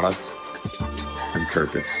through product and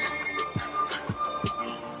purpose.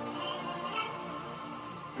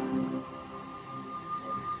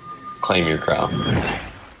 Claim your crown.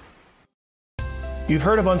 You've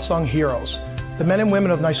heard of unsung heroes. The men and women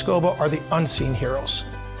of Naiskoba are the unseen heroes.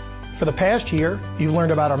 For the past year, you've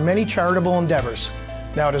learned about our many charitable endeavors.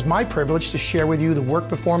 Now it is my privilege to share with you the work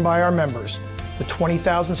performed by our members, the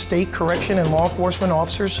 20,000 state correction and law enforcement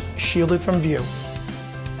officers shielded from view.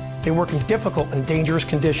 They work in difficult and dangerous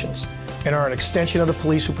conditions and are an extension of the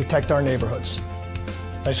police who protect our neighborhoods.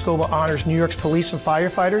 Naiskoba honors New York's police and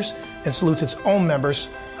firefighters and salutes its own members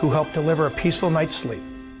who help deliver a peaceful night's sleep.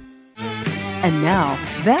 And now,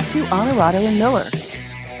 back to Honorado and Miller.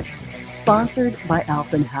 Sponsored by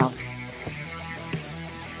Alpine House.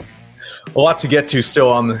 A lot to get to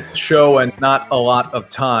still on the show and not a lot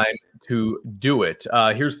of time to do it.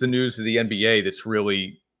 Here's the news of the NBA that's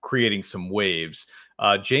really creating some waves.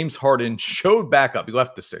 James Harden showed back up. He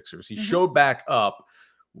left the Sixers. He showed back up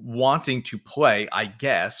wanting to play, I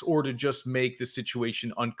guess, or to just make the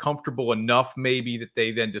situation uncomfortable enough maybe that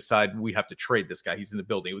they then decide we have to trade this guy. He's in the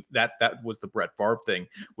building. That was the Brett Favre thing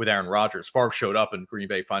with Aaron Rodgers. Favre showed up in Green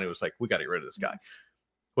Bay finally was like, we got to get rid of this guy.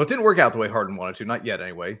 Well, it didn't work out the way Harden wanted to. Not yet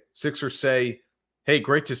anyway. Sixers say, hey,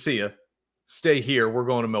 great to see you. Stay here. We're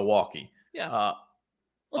going to Milwaukee. Yeah.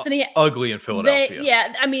 Listen, ugly in Philadelphia.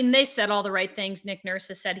 They said all the right things. Nick Nurse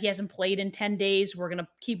has said he hasn't played in 10 days. We're going to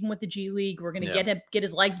keep him with the G League. We're going to get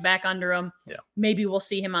his legs back under him. Yeah. Maybe we'll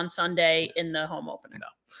see him on Sunday in the home opener. No.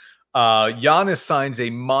 Giannis signs a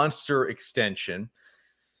monster extension.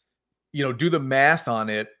 Do the math on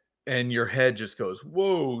it, and your head just goes,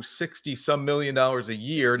 whoa, $60-some million a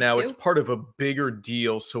year. 62? Now, it's part of a bigger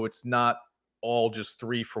deal, so it's not all just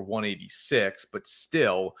 3 for 186, but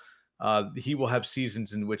still – he will have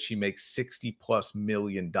seasons in which he makes $60+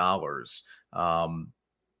 million.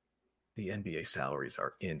 The NBA salaries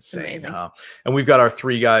are insane. Amazing. And we've got our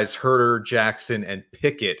three guys, Huerter, Jackson, and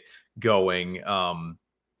Pickett going.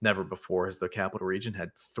 Never before has the Capital Region had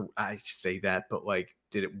I say that, but like,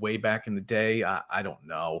 did it way back in the day? I don't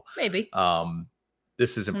know. Maybe.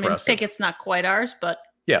 This is impressive. Pickett's not quite ours, but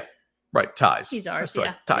yeah, right. Ties. He's ours.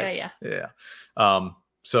 That's right. Yeah. Ties. Yeah.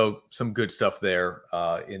 So some good stuff there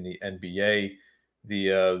in the NBA.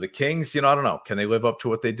 The Kings, I don't know. Can they live up to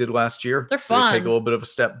what they did last year? They're fun. Did they take a little bit of a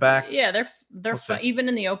step back? Yeah, they're fun. Even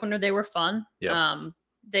in the opener, they were fun. Yeah.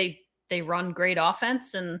 They run great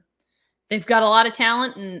offense, and they've got a lot of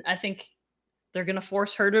talent, and I think they're going to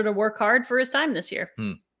force Huerter to work hard for his time this year.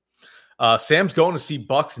 Sam's going to see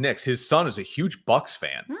Bucks Knicks. His son is a huge Bucks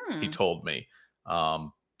fan, he told me.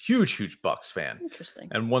 Huge Bucks fan. Interesting.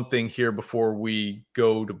 And one thing here before we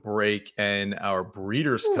go to break and our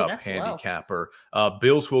Breeders' Cup handicapper,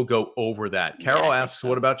 Bills will go over that. Carol asks,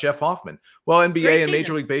 what about Jeff Hoffman? Well, NBA and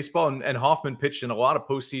Major League Baseball, and Hoffman pitched in a lot of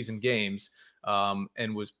postseason games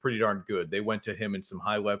and was pretty darn good. They went to him in some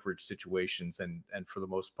high leverage situations, and for the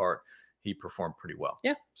most part, he performed pretty well.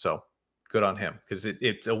 Yeah. So good on him, because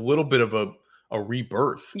it's a little bit of a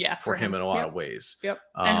rebirth for him in a lot of ways. Yep.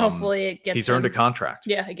 And hopefully he's earned a contract.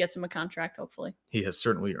 Yeah, it gets him a contract, hopefully. He has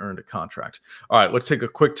certainly earned a contract. All right, let's take a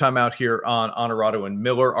quick time out here on Honorado and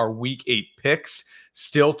Miller. Our Week 8 picks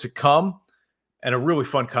still to come, and a really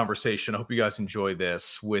fun conversation. I hope you guys enjoy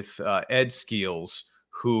this with Ed Skeals,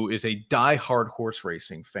 who is a diehard horse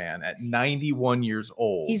racing fan at 91 years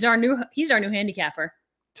old. He's our new handicapper.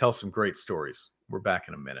 Tell some great stories. We're back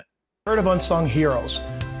in a minute. Heard of unsung heroes.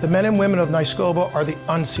 The men and women of Nyskoba are the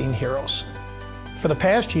unseen heroes. For the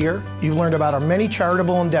past year, you've learned about our many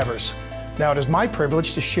charitable endeavors. Now it is my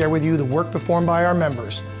privilege to share with you the work performed by our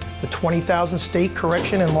members, the 20,000 state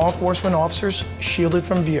correction and law enforcement officers shielded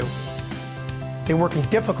from view. They work in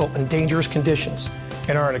difficult and dangerous conditions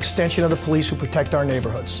and are an extension of the police who protect our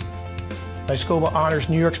neighborhoods. Nyskoba honors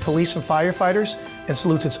New York's police and firefighters and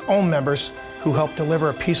salutes its own members who help deliver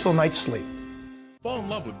a peaceful night's sleep. Fall in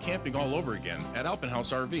love with camping all over again at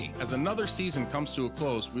Alpenhaus RV. As another season comes to a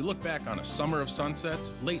close, we look back on a summer of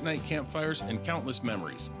sunsets, late-night campfires, and countless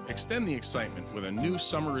memories. Extend the excitement with a new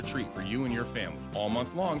summer retreat for you and your family. All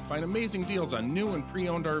month long, find amazing deals on new and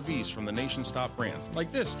pre-owned RVs from the nation's top brands,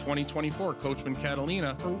 like this 2024 Coachman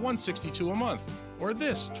Catalina for $162 a month, or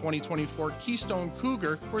this 2024 Keystone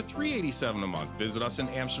Cougar for $387 a month. Visit us in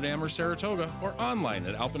Amsterdam or Saratoga, or online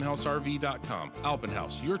at alpenhausrv.com.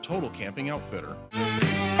 Alpenhaus, your total camping outfitter.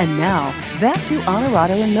 And now, back to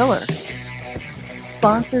Honorado and Miller.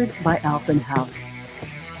 Sponsored by Appliance.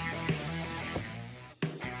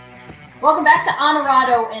 Welcome back to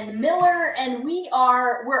Honorado and Miller, and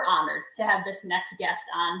we're honored to have this next guest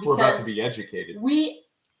on, because we're about to be educated.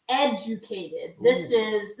 This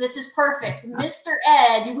is perfect. Mr.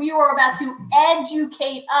 Ed, we are about to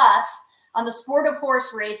educate us on the sport of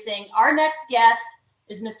horse racing. Our next guest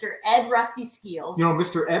is Mr. Ed Rusty Skeals.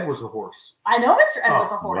 Mr. Ed was a horse. I know Mr. Ed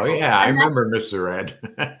was a horse. Oh, yeah, I remember Mr. Ed.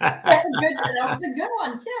 That was a good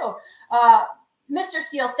one, too. Mr.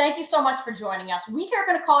 Skeals, thank you so much for joining us. We are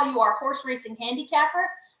going to call you our horse racing handicapper,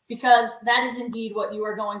 because that is indeed what you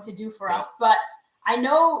are going to do for us. But I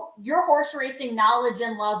know your horse racing knowledge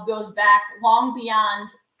and love goes back long beyond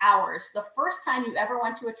ours. The first time you ever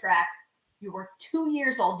went to a track, you were 2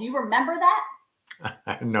 years old. Do you remember that?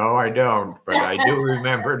 No, I don't. But I do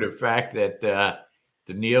remember the fact that the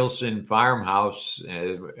Nielsen farmhouse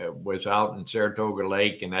was out in Saratoga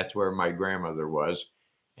Lake, and that's where my grandmother was.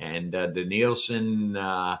 And the Nielsen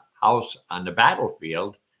house on the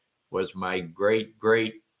battlefield was my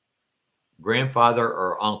great-great-grandfather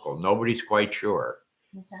or uncle. Nobody's quite sure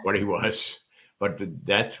what he was. But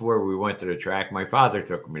that's where we went to the track. My father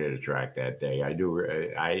took me to the track that day. I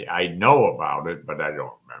know about it, but I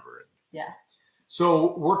don't remember it. Yeah.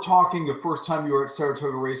 So we're talking the first time you were at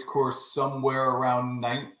Saratoga Racecourse somewhere around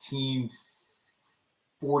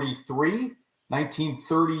 1943,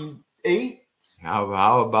 1938. How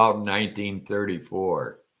about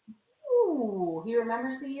 1934? Ooh, he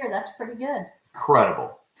remembers the year. That's pretty good.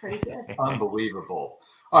 Incredible. Pretty good. Unbelievable.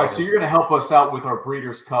 All right, so you're going to help us out with our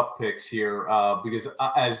Breeders' Cup picks here, because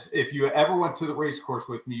as if you ever went to the race course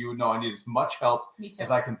with me, you would know I need as much help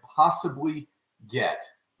as I can possibly get.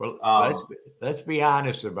 Well, let's be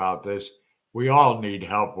honest about this. We all need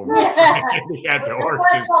help when we at the horses.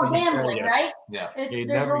 It's called gambling, right? Yeah. You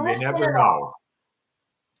never know.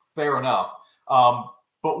 Fair enough.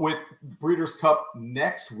 But with Breeders' Cup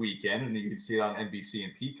next weekend, and you can see it on NBC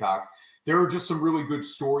and Peacock, there are just some really good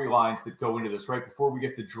storylines that go into this, right? Before we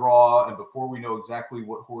get the draw and before we know exactly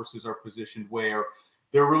what horses are positioned where,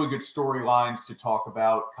 there are really good storylines to talk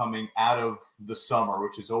about coming out of the summer,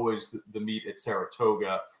 which is always the meet at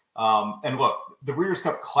Saratoga. And look, the Breeders'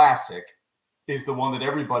 Cup Classic is the one that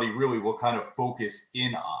everybody really will kind of focus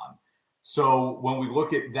in on. So when we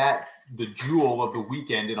look at that, the jewel of the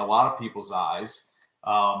weekend in a lot of people's eyes,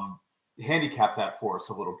 handicap that for us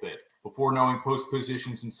a little bit. Before knowing post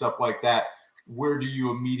positions and stuff like that, where do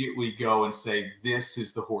you immediately go and say, this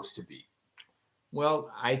is the horse to beat?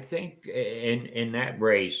 Well, I think in that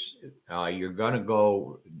race, you're going to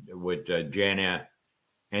go with Jana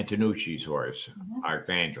Antonucci's horse,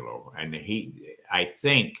 Arcangelo. And I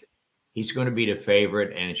think he's going to be the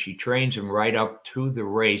favorite, and she trains him right up to the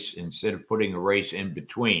race instead of putting a race in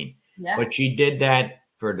between. Yeah. But she did that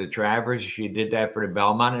for the Travers. She did that for the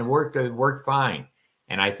Belmont, and it worked fine.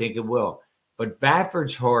 And I think it will. But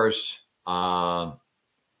Bafford's horse, Arabian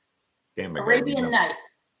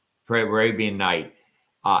Night,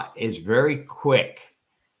 is very quick.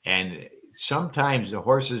 And sometimes the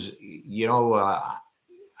horses,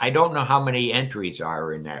 I don't know how many entries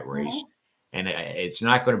are in that race. Mm-hmm. And it's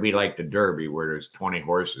not going to be like the Derby where there's 20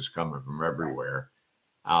 horses coming from everywhere.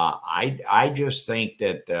 I just think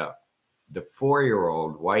that the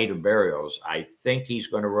 4-year-old White of Barrios, I think he's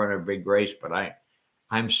going to run a big race, but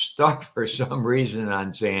I'm stuck for some reason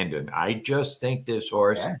on Zandon. I just think this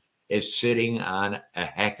horse is sitting on a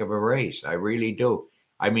heck of a race. I really do.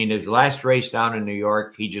 I mean, his last race down in New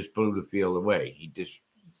York, he just blew the field away. He just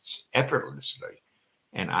effortlessly.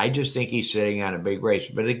 And I just think he's sitting on a big race.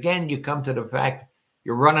 But again, you come to the fact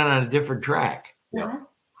you're running on a different track. Yeah.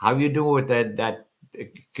 How you doing with that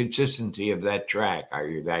consistency of that track? Are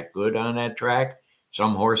you that good on that track?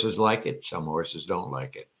 Some horses like it. Some horses don't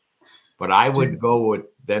like it. But I would go with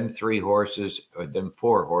them 3 horses or them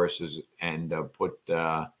 4 horses and put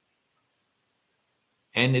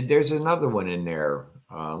and there's another one in there.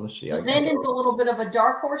 Let's see. So Zandon's a little bit of a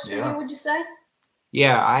dark horse for you, would you say?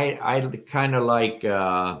 Yeah, I kind of like.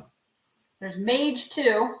 There's Mage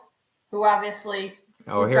 2, who obviously.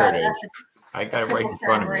 Oh, here it is. I got it right in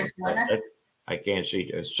front of me. I can't see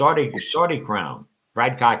it. Saudi Crown,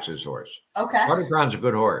 Brad Cox's horse. Okay. Saudi Crown's a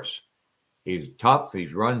good horse. He's tough. He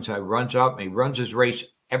runs up. He runs his race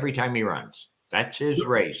every time he runs. That's his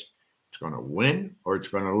race. It's going to win or it's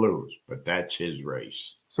going to lose, but that's his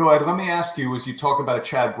race. So, Ed, let me ask you, as you talk about a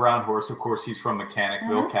Chad Brown horse, of course, he's from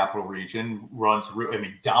Mechanicville, Capital Region,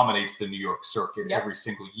 dominates the New York circuit every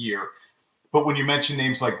single year. But when you mention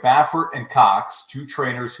names like Baffert and Cox, 2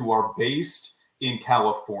 trainers who are based in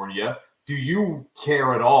California, do you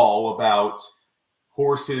care at all about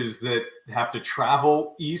horses that have to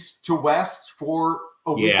travel east to west for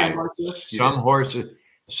a weekend like this?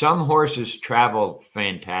 Some horses travel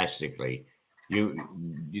fantastically. You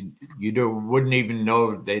wouldn't even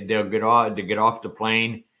know they'll get off the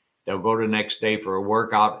plane. They'll go the next day for a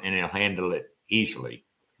workout and they'll handle it easily.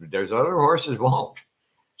 There's other horses won't.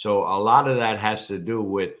 So a lot of that has to do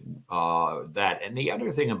with that. And the other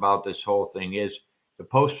thing about this whole thing is the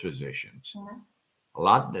post positions. Mm-hmm. A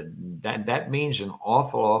lot that means an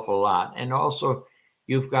awful lot. And also,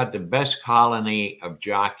 you've got the best colony of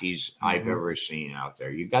jockeys I've ever seen out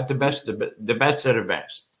there. You've got the best of the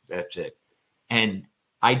best. That's it. And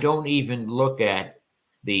I don't even look at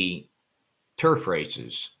the turf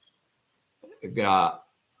races. To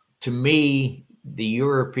me, the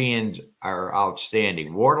Europeans are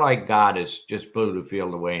outstanding. Warlike Goddess just blew the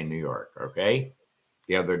field away in New York,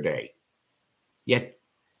 the other day. Yet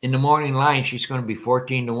in the morning line, she's going to be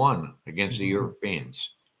 14-1 against the Europeans.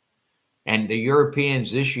 And the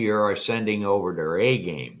Europeans this year are sending over their A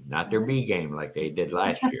game, not their B game like they did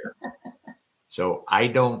last year. So I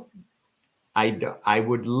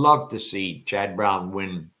would love to see Chad Brown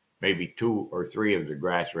win maybe 2 or 3 of the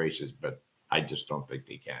grass races, but I just don't think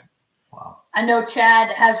they can. Wow. I know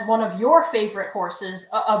Chad has one of your favorite horses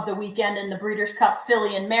of the weekend in the Breeders' Cup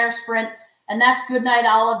Filly and Mare Sprint, and that's Goodnight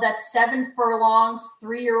Olive. That's 7 furlongs,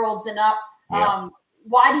 3-year-olds and up. Yeah.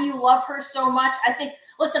 Why do you love her so much? I think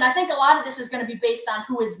a lot of this is going to be based on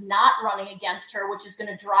who is not running against her, which is going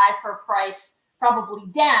to drive her price probably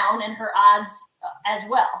down and her odds as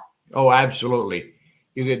well. Oh, absolutely.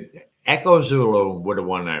 Echo Zulu would have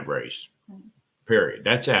won that race, period.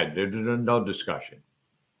 That's it. There's no discussion.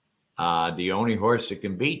 The only horse that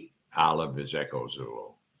can beat Olive is Echo Zulu.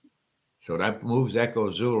 So that moves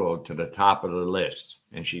Echo Zulu to the top of the list.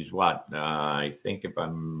 And she's what? I think if I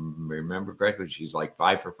remember correctly, she's like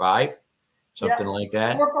 5 for 5, something like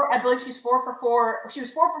that. I believe she's 4 for 4. She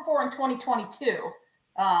was 4 for 4 in 2022.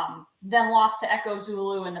 Then lost to Echo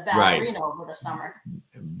Zulu in the Ballerina over the summer.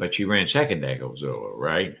 But she ran second to Echo Zulu,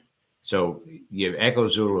 right? So Echo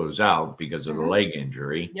Zulu is out because of the leg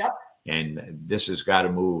injury. Yep. and this has got to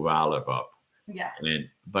move Olive up. Yeah.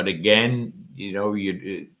 But again,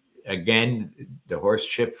 again, the horse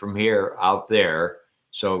shipped from here out there.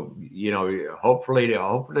 So, hopefully the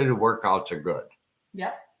workouts are good.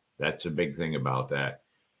 Yep. That's a big thing about that.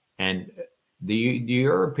 And the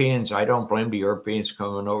Europeans, I don't blame the Europeans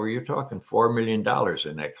coming over. You're talking $4 million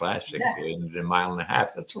in that classic in a mile and a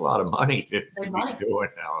half. That's a lot of money to be doing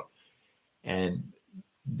now. And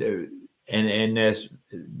there's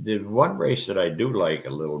the one race that I do like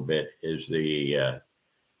a little bit is the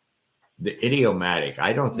Idiomatic.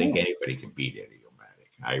 I don't think anybody can beat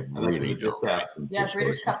Idiomatic. I really don't.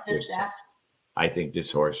 Breeders' Cup Distaff. I think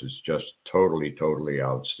this horse is just totally, totally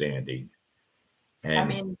outstanding. And I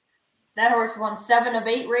mean, that horse won 7 of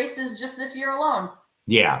 8 races just this year alone.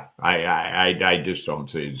 Yeah, I just don't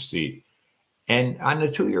see. And on the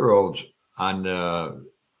 2-year-olds, I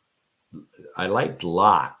liked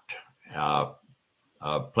Locked,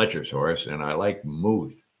 Pletcher's horse, and I like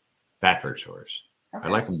Muth, Batford's horse. Okay.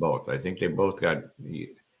 I like them both. I think they both got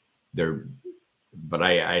but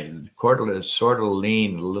I sort of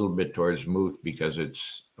lean a little bit towards Muth because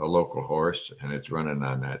it's a local horse and it's running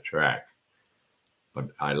on that track. But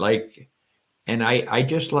I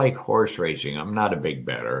just like horse racing. I'm not a big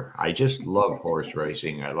bettor. I just love horse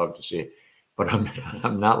racing. I love to see it. But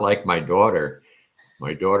I'm not like my daughter.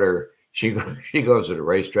 My daughter, she goes to the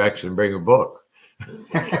racetracks and bring a book.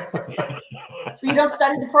 So you don't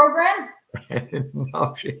study the program?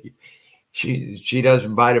 No, she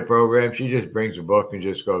doesn't buy the program. She just brings a book and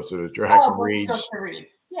just goes to the track and reads. Just to read.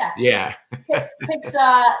 Yeah. Yeah. Picks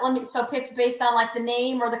picks based on like the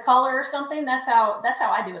name or the color or something. That's how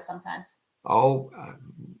I do it sometimes. Oh,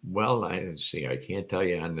 well, I see. I can't tell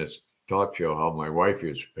you on this talk show how my wife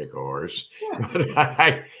used to pick a horse, but in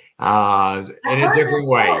a different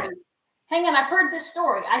way. Hang on, I've heard this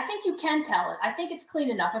story. I think you can tell it. I think it's clean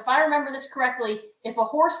enough. If I remember this correctly, if a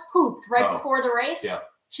horse pooped right before the race,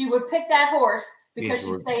 she would pick that horse because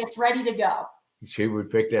she'd say it's ready to go. She would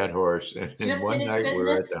pick that horse. And just one night we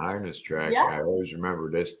were at the harness track. Yeah. I always remember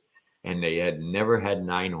this. And they had never had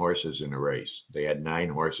 9 horses in a race. They had 9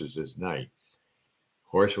 horses this night.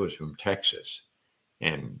 Horse was from Texas.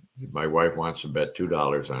 And my wife wants to bet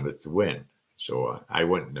 $2 on it to win. So I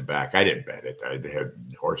went in the back. I didn't bet it. I had the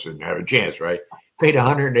horse didn't have a chance, right? Paid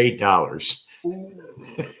 $108.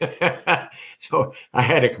 So I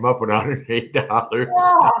had to come up with $108.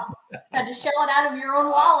 Oh, had to shell it out of your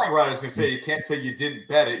own wallet. Right. I was going to say, you can't say you didn't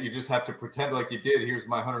bet it. You just have to pretend like you did. Here's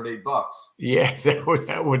my $108. Yeah,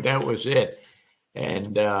 that was it.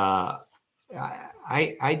 And I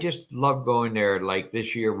just love going there. Like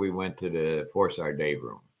this year, we went to the 4-Star Day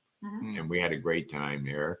Room, and we had a great time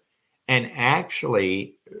there. And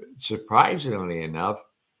actually, surprisingly enough,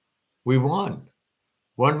 we won.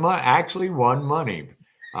 Actually won money.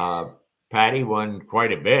 Patty won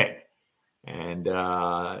quite a bit. And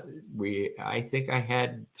I think I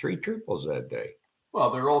had 3 triples that day. Well,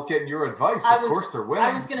 they're all getting your advice. Of course they're winning.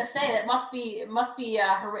 I was going to say it must be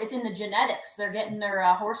it's in the genetics. They're getting their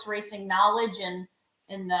horse racing knowledge and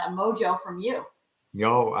mojo from you.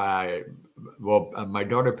 No, my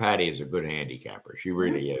daughter Patty is a good handicapper. She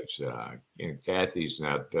really is. And Kathy's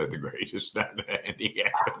not the greatest at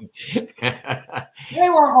handicapping. We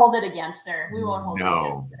won't hold it against her. We won't hold it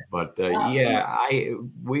against her. But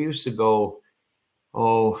we used to go.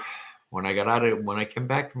 When I came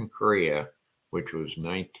back from Korea, which was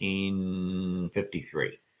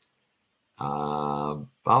 1953.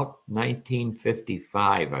 About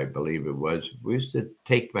 1955, I believe it was. We used to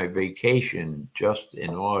take my vacation just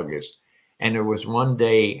in August. And there was one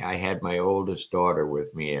day I had my oldest daughter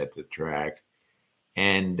with me at the track.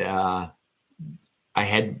 And I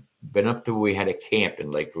had been we had a camp in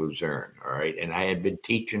Lake Luzerne, all right? And I had been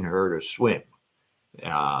teaching her to swim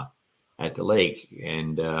at the lake.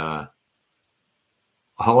 And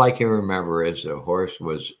all I can remember is the horse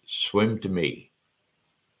was swim to me.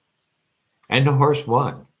 And the horse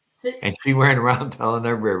won. And she ran around telling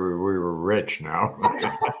everybody we were rich now.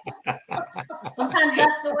 Sometimes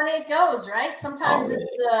that's the way it goes, right? Sometimes it's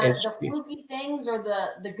the fluky things or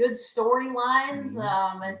the good storylines.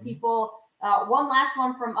 And people, one last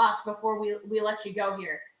one from us before we let you go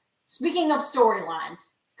here. Speaking of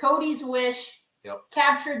storylines, Cody's Wish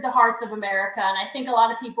captured the hearts of America. And I think a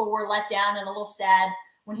lot of people were let down and a little sad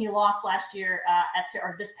when he lost last year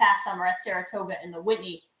or this past summer at Saratoga in the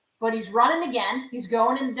Whitney. But he's running again. He's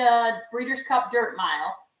going in the Breeders' Cup Dirt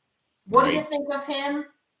Mile. What do you think of him?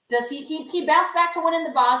 Does he bounced back to winning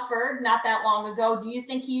the Bosberg not that long ago? Do you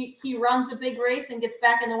think he runs a big race and gets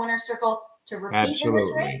back in the winner's circle to repeat in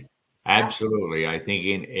this race? Absolutely. I think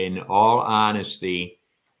in all honesty,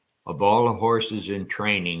 of all the horses in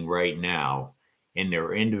training right now in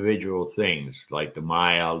their individual things, like the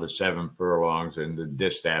mile, the 7 furlongs, and the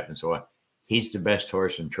distaff and so on, he's the best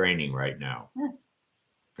horse in training right now.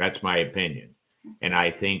 That's my opinion. And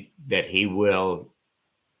I think that he will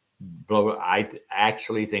blow. I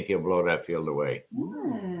actually think he'll blow that field away.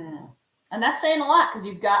 And that's saying a lot, because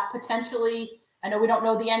you've got potentially, I know we don't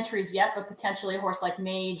know the entries yet, but potentially a horse like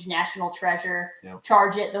Mage, National Treasure,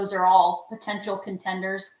 Charge It. Those are all potential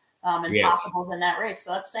contenders and possibles in that race.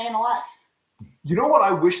 So that's saying a lot. You know what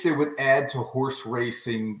I wish they would add to horse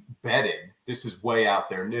racing betting? This is way out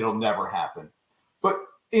there and it'll never happen. But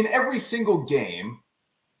in every single game,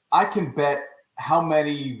 I can bet how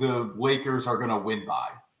many the Lakers are going to win by.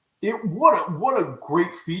 What a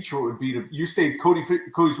great feature it would be to, you say Cody's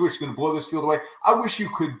Wish is going to blow this field away. I wish you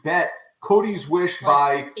could bet Cody's Wish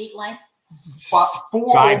by 8 lengths,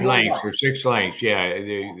 5 lengths or 6 lengths. Yeah,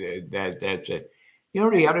 that's it. You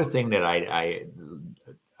know, the other thing that I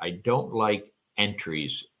don't like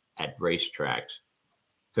entries at racetracks,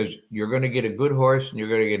 because you're going to get a good horse and you're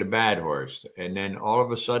going to get a bad horse, and then all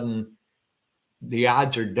of a sudden the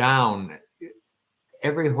odds are down.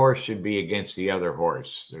 Every horse should be against the other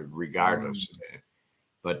horse, regardless.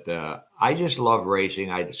 But I just love racing.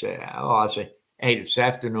 I'll say, hey, this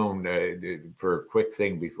afternoon, for a quick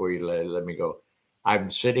thing before you let me go, I'm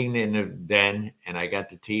sitting in the den and I got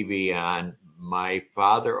the TV on. My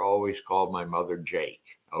father always called my mother Jake.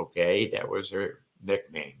 Okay, that was her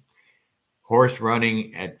nickname. Horse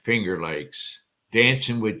running at Finger Lakes,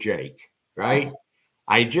 Dancing with Jake, right?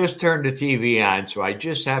 I just turned the TV on, so I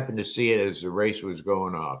just happened to see it as the race was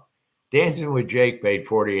going off. Dancing with Jake paid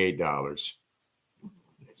 $48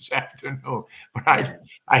 this afternoon, but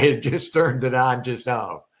I had just turned it on just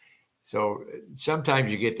now. So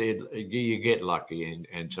sometimes you get lucky,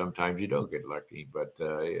 and sometimes you don't get lucky. But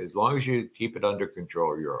as long as you keep it under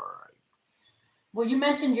control, you're all right. Well, you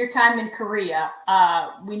mentioned your time in Korea.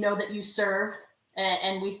 We know that you served,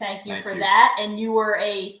 and we thank you for that. And you were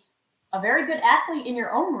a very good athlete in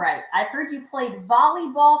your own right. I heard you played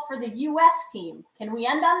volleyball for the U.S. team. Can we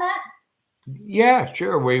end on that? Yeah,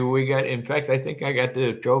 sure. We got, in fact, I think I got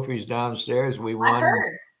the trophies downstairs. We won. I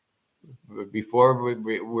heard. Before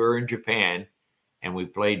we were in Japan, and we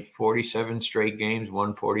played 47 straight games,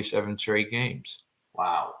 won 47 straight games.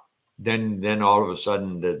 Wow. Then all of a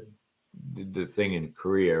sudden the thing in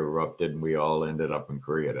Korea erupted, and we all ended up in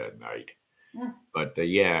Korea that night. Yeah. But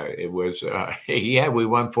it was we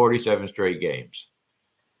won 47 straight games.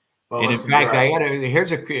 Well, and in fact,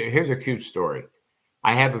 here's a cute story.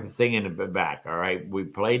 I have a thing in the back. All right, we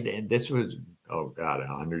played, and this was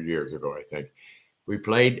 100 years ago, I think. We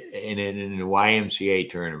played in the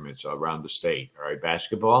YMCA tournaments around the state. All right,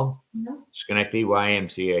 basketball, Schenectady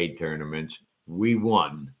YMCA tournaments. We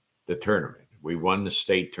won the tournament. We won the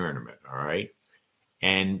state tournament. All right,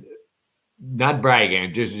 and not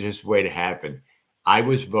bragging, just way to happen. I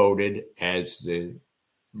was voted as the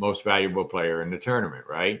most valuable player in the tournament,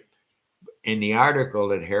 right? In the article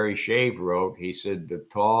that Harry Shave wrote, he said the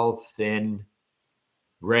tall, thin,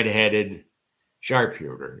 redheaded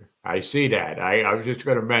sharpshooter. I see that. I was just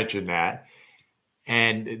going to mention that.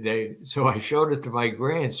 And so I showed it to my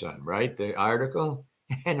grandson, right? The article.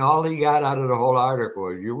 And all he got out of the whole article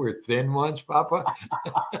was, "You were thin once, Papa?"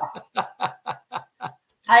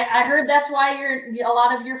 I heard that's why a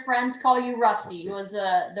lot of your friends call you Rusty. It was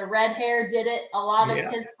the red hair did it. A lot of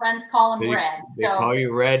his friends call him Red. They call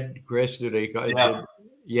you Red, Chris? Do they call you?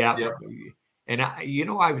 Yeah. And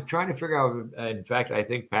I was trying to figure out. In fact, I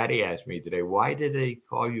think Patty asked me today, why did they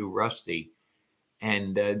call you Rusty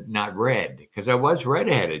and not Red? Because I was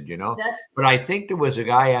redheaded, But I think there was a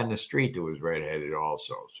guy on the street that was redheaded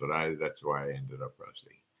also, so that's why I ended up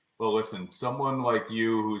Rusty. Well, listen, someone like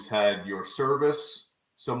you who's had your service,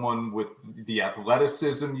 someone with the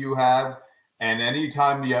athleticism you have, and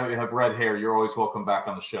anytime you have red hair, you're always welcome back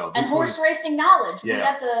on the show. And horse racing knowledge.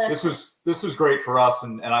 Yeah, this was great for us,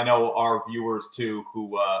 and I know our viewers too,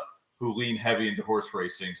 who lean heavy into horse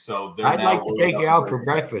racing. So I'd like to take you out for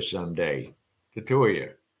breakfast someday, the two of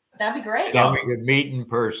you. That'd be great. Then we could meet in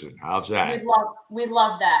person. How's that? We'd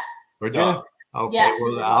love that. Would you? Okay. Yes,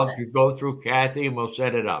 well, I'll go through Kathy and we'll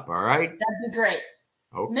set it up. All right. That'd be great.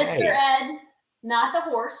 Okay. Mr. Ed, not the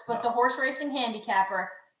horse, but the horse racing handicapper.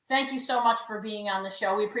 Thank you so much for being on the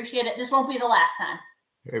show. We appreciate it. This won't be the last time.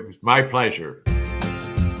 It was my pleasure.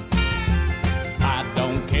 I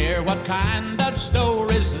don't care what kind of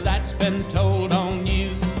stories that's been told on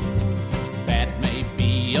you. That may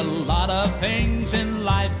be a lot of things in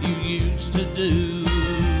life you used to do.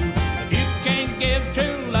 If you can't give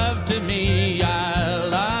true love to me,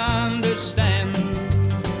 I'll understand.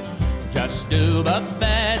 Just do the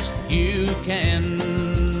best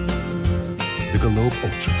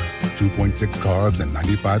 1.6 carbs and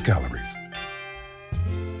 95 calories.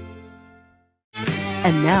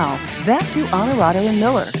 And now, back to Honorado and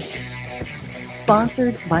Miller.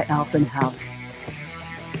 Sponsored by Appliance.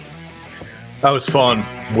 That was fun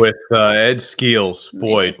with Ed Skeals.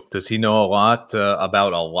 Boy, does he know a lot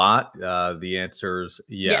about a lot? The answer is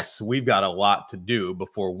yes. We've got a lot to do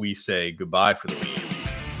before we say goodbye for the week.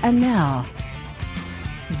 And now,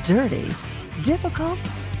 Dirty, Difficult,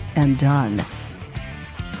 and Done.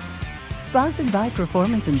 Sponsored by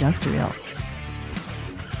Performance Industrial.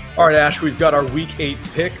 All right, Ash, we've got our Week 8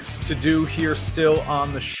 picks to do here still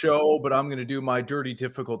on the show, but I'm going to do my Dirty,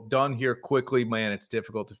 Difficult, Done here quickly. Man, it's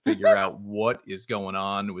difficult to figure out what is going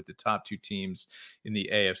on with the top two teams in the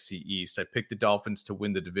AFC East. I picked the Dolphins to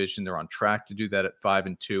win the division. They're on track to do that at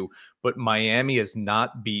 5-2, but Miami has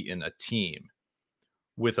not beaten a team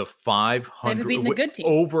with a 500. They've beaten a good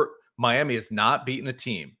team. Miami has not beaten a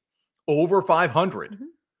team over 500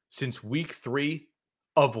 since Week 3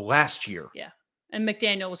 of last year. Yeah. And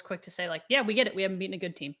McDaniel was quick to say, like, yeah, we get it. We haven't beaten a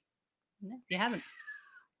good team. No, you haven't.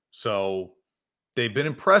 So they've been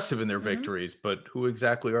impressive in their victories, but who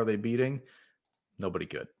exactly are they beating? Nobody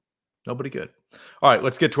good. Nobody good. All right,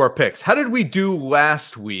 let's get to our picks. How did we do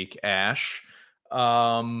last week, Ash?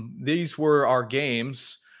 These were our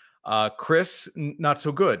games. Chris, not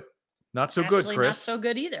so good. Not so good, Chris. Not so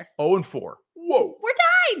good either. 0-4. Whoa.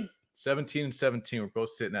 We're tied. 17-17. We're both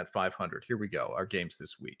sitting at 500. Here we go. Our games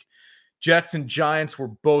this week. Jets and Giants were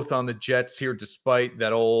both on the Jets here, despite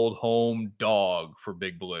that old home dog for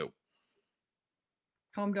Big Blue.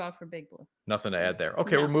 Home dog for Big Blue. Nothing to add there.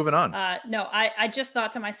 Okay, we're moving on. No, I just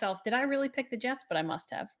thought to myself, did I really pick the Jets? But I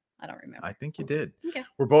must have. I don't remember. I think you did. Okay.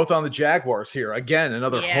 We're both on the Jaguars here. Again,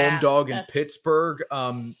 another home dog in Pittsburgh.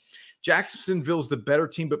 Jacksonville's the better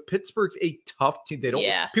team, but Pittsburgh's a tough team. They don't.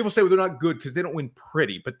 People say, well, they're not good because they don't win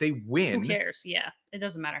pretty, but they win. Who cares? Yeah, it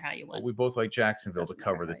doesn't matter how you win. Well, we both like Jacksonville to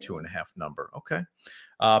cover the 2.5 number. Okay.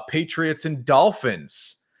 Patriots and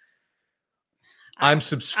Dolphins. I'm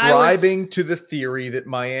subscribing to the theory that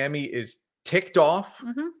Miami is ticked off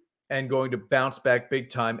and going to bounce back big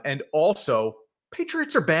time. And also,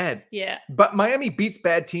 Patriots are bad. Yeah. But Miami beats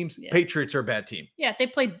bad teams. Yeah. Patriots are a bad team. Yeah, they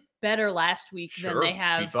played better last week than they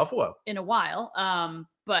have beat Buffalo in a while.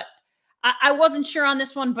 But I wasn't sure on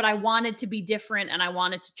this one, but I wanted to be different and I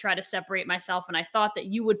wanted to try to separate myself. And I thought that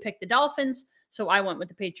you would pick the Dolphins. So I went with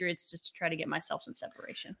the Patriots just to try to get myself some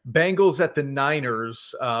separation. Bengals at the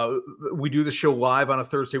Niners. We do the show live on a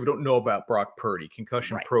Thursday. We don't know about Brock Purdy,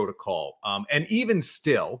 concussion protocol. And even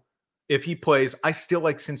still, if he plays, I still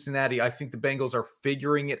like Cincinnati. I think the Bengals are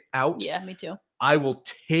figuring it out. Yeah, me too. I will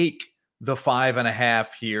take the 5.5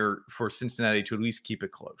 here for Cincinnati to at least keep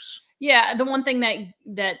it close. Yeah, the one thing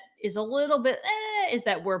that is a little bit is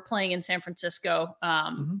that we're playing in San Francisco.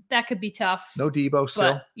 That could be tough. No Debo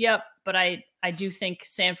still. But I do think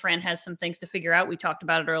San Fran has some things to figure out. We talked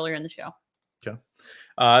about it earlier in the show. Okay.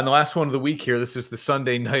 And the last one of the week here, this is the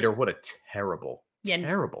Sunday nighter. What a terrible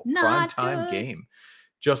prime time game.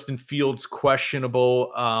 Justin Fields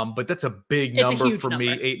questionable, but that's a big number for me.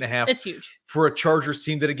 8.5. It's huge for a Chargers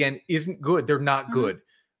team that again isn't good. They're not good.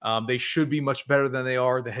 They should be much better than they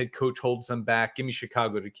are. The head coach holds them back. Give me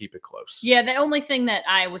Chicago to keep it close. Yeah, the only thing that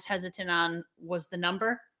I was hesitant on was the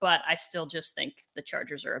number, but I still just think the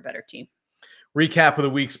Chargers are a better team. Recap of the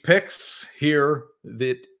week's picks. Here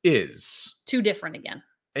that is too different again.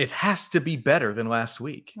 It has to be better than last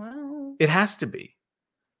week. Well, it has to be.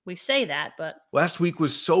 We say that, but last week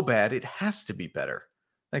was so bad, it has to be better.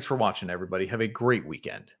 Thanks for watching, everybody. Have a great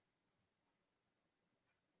weekend.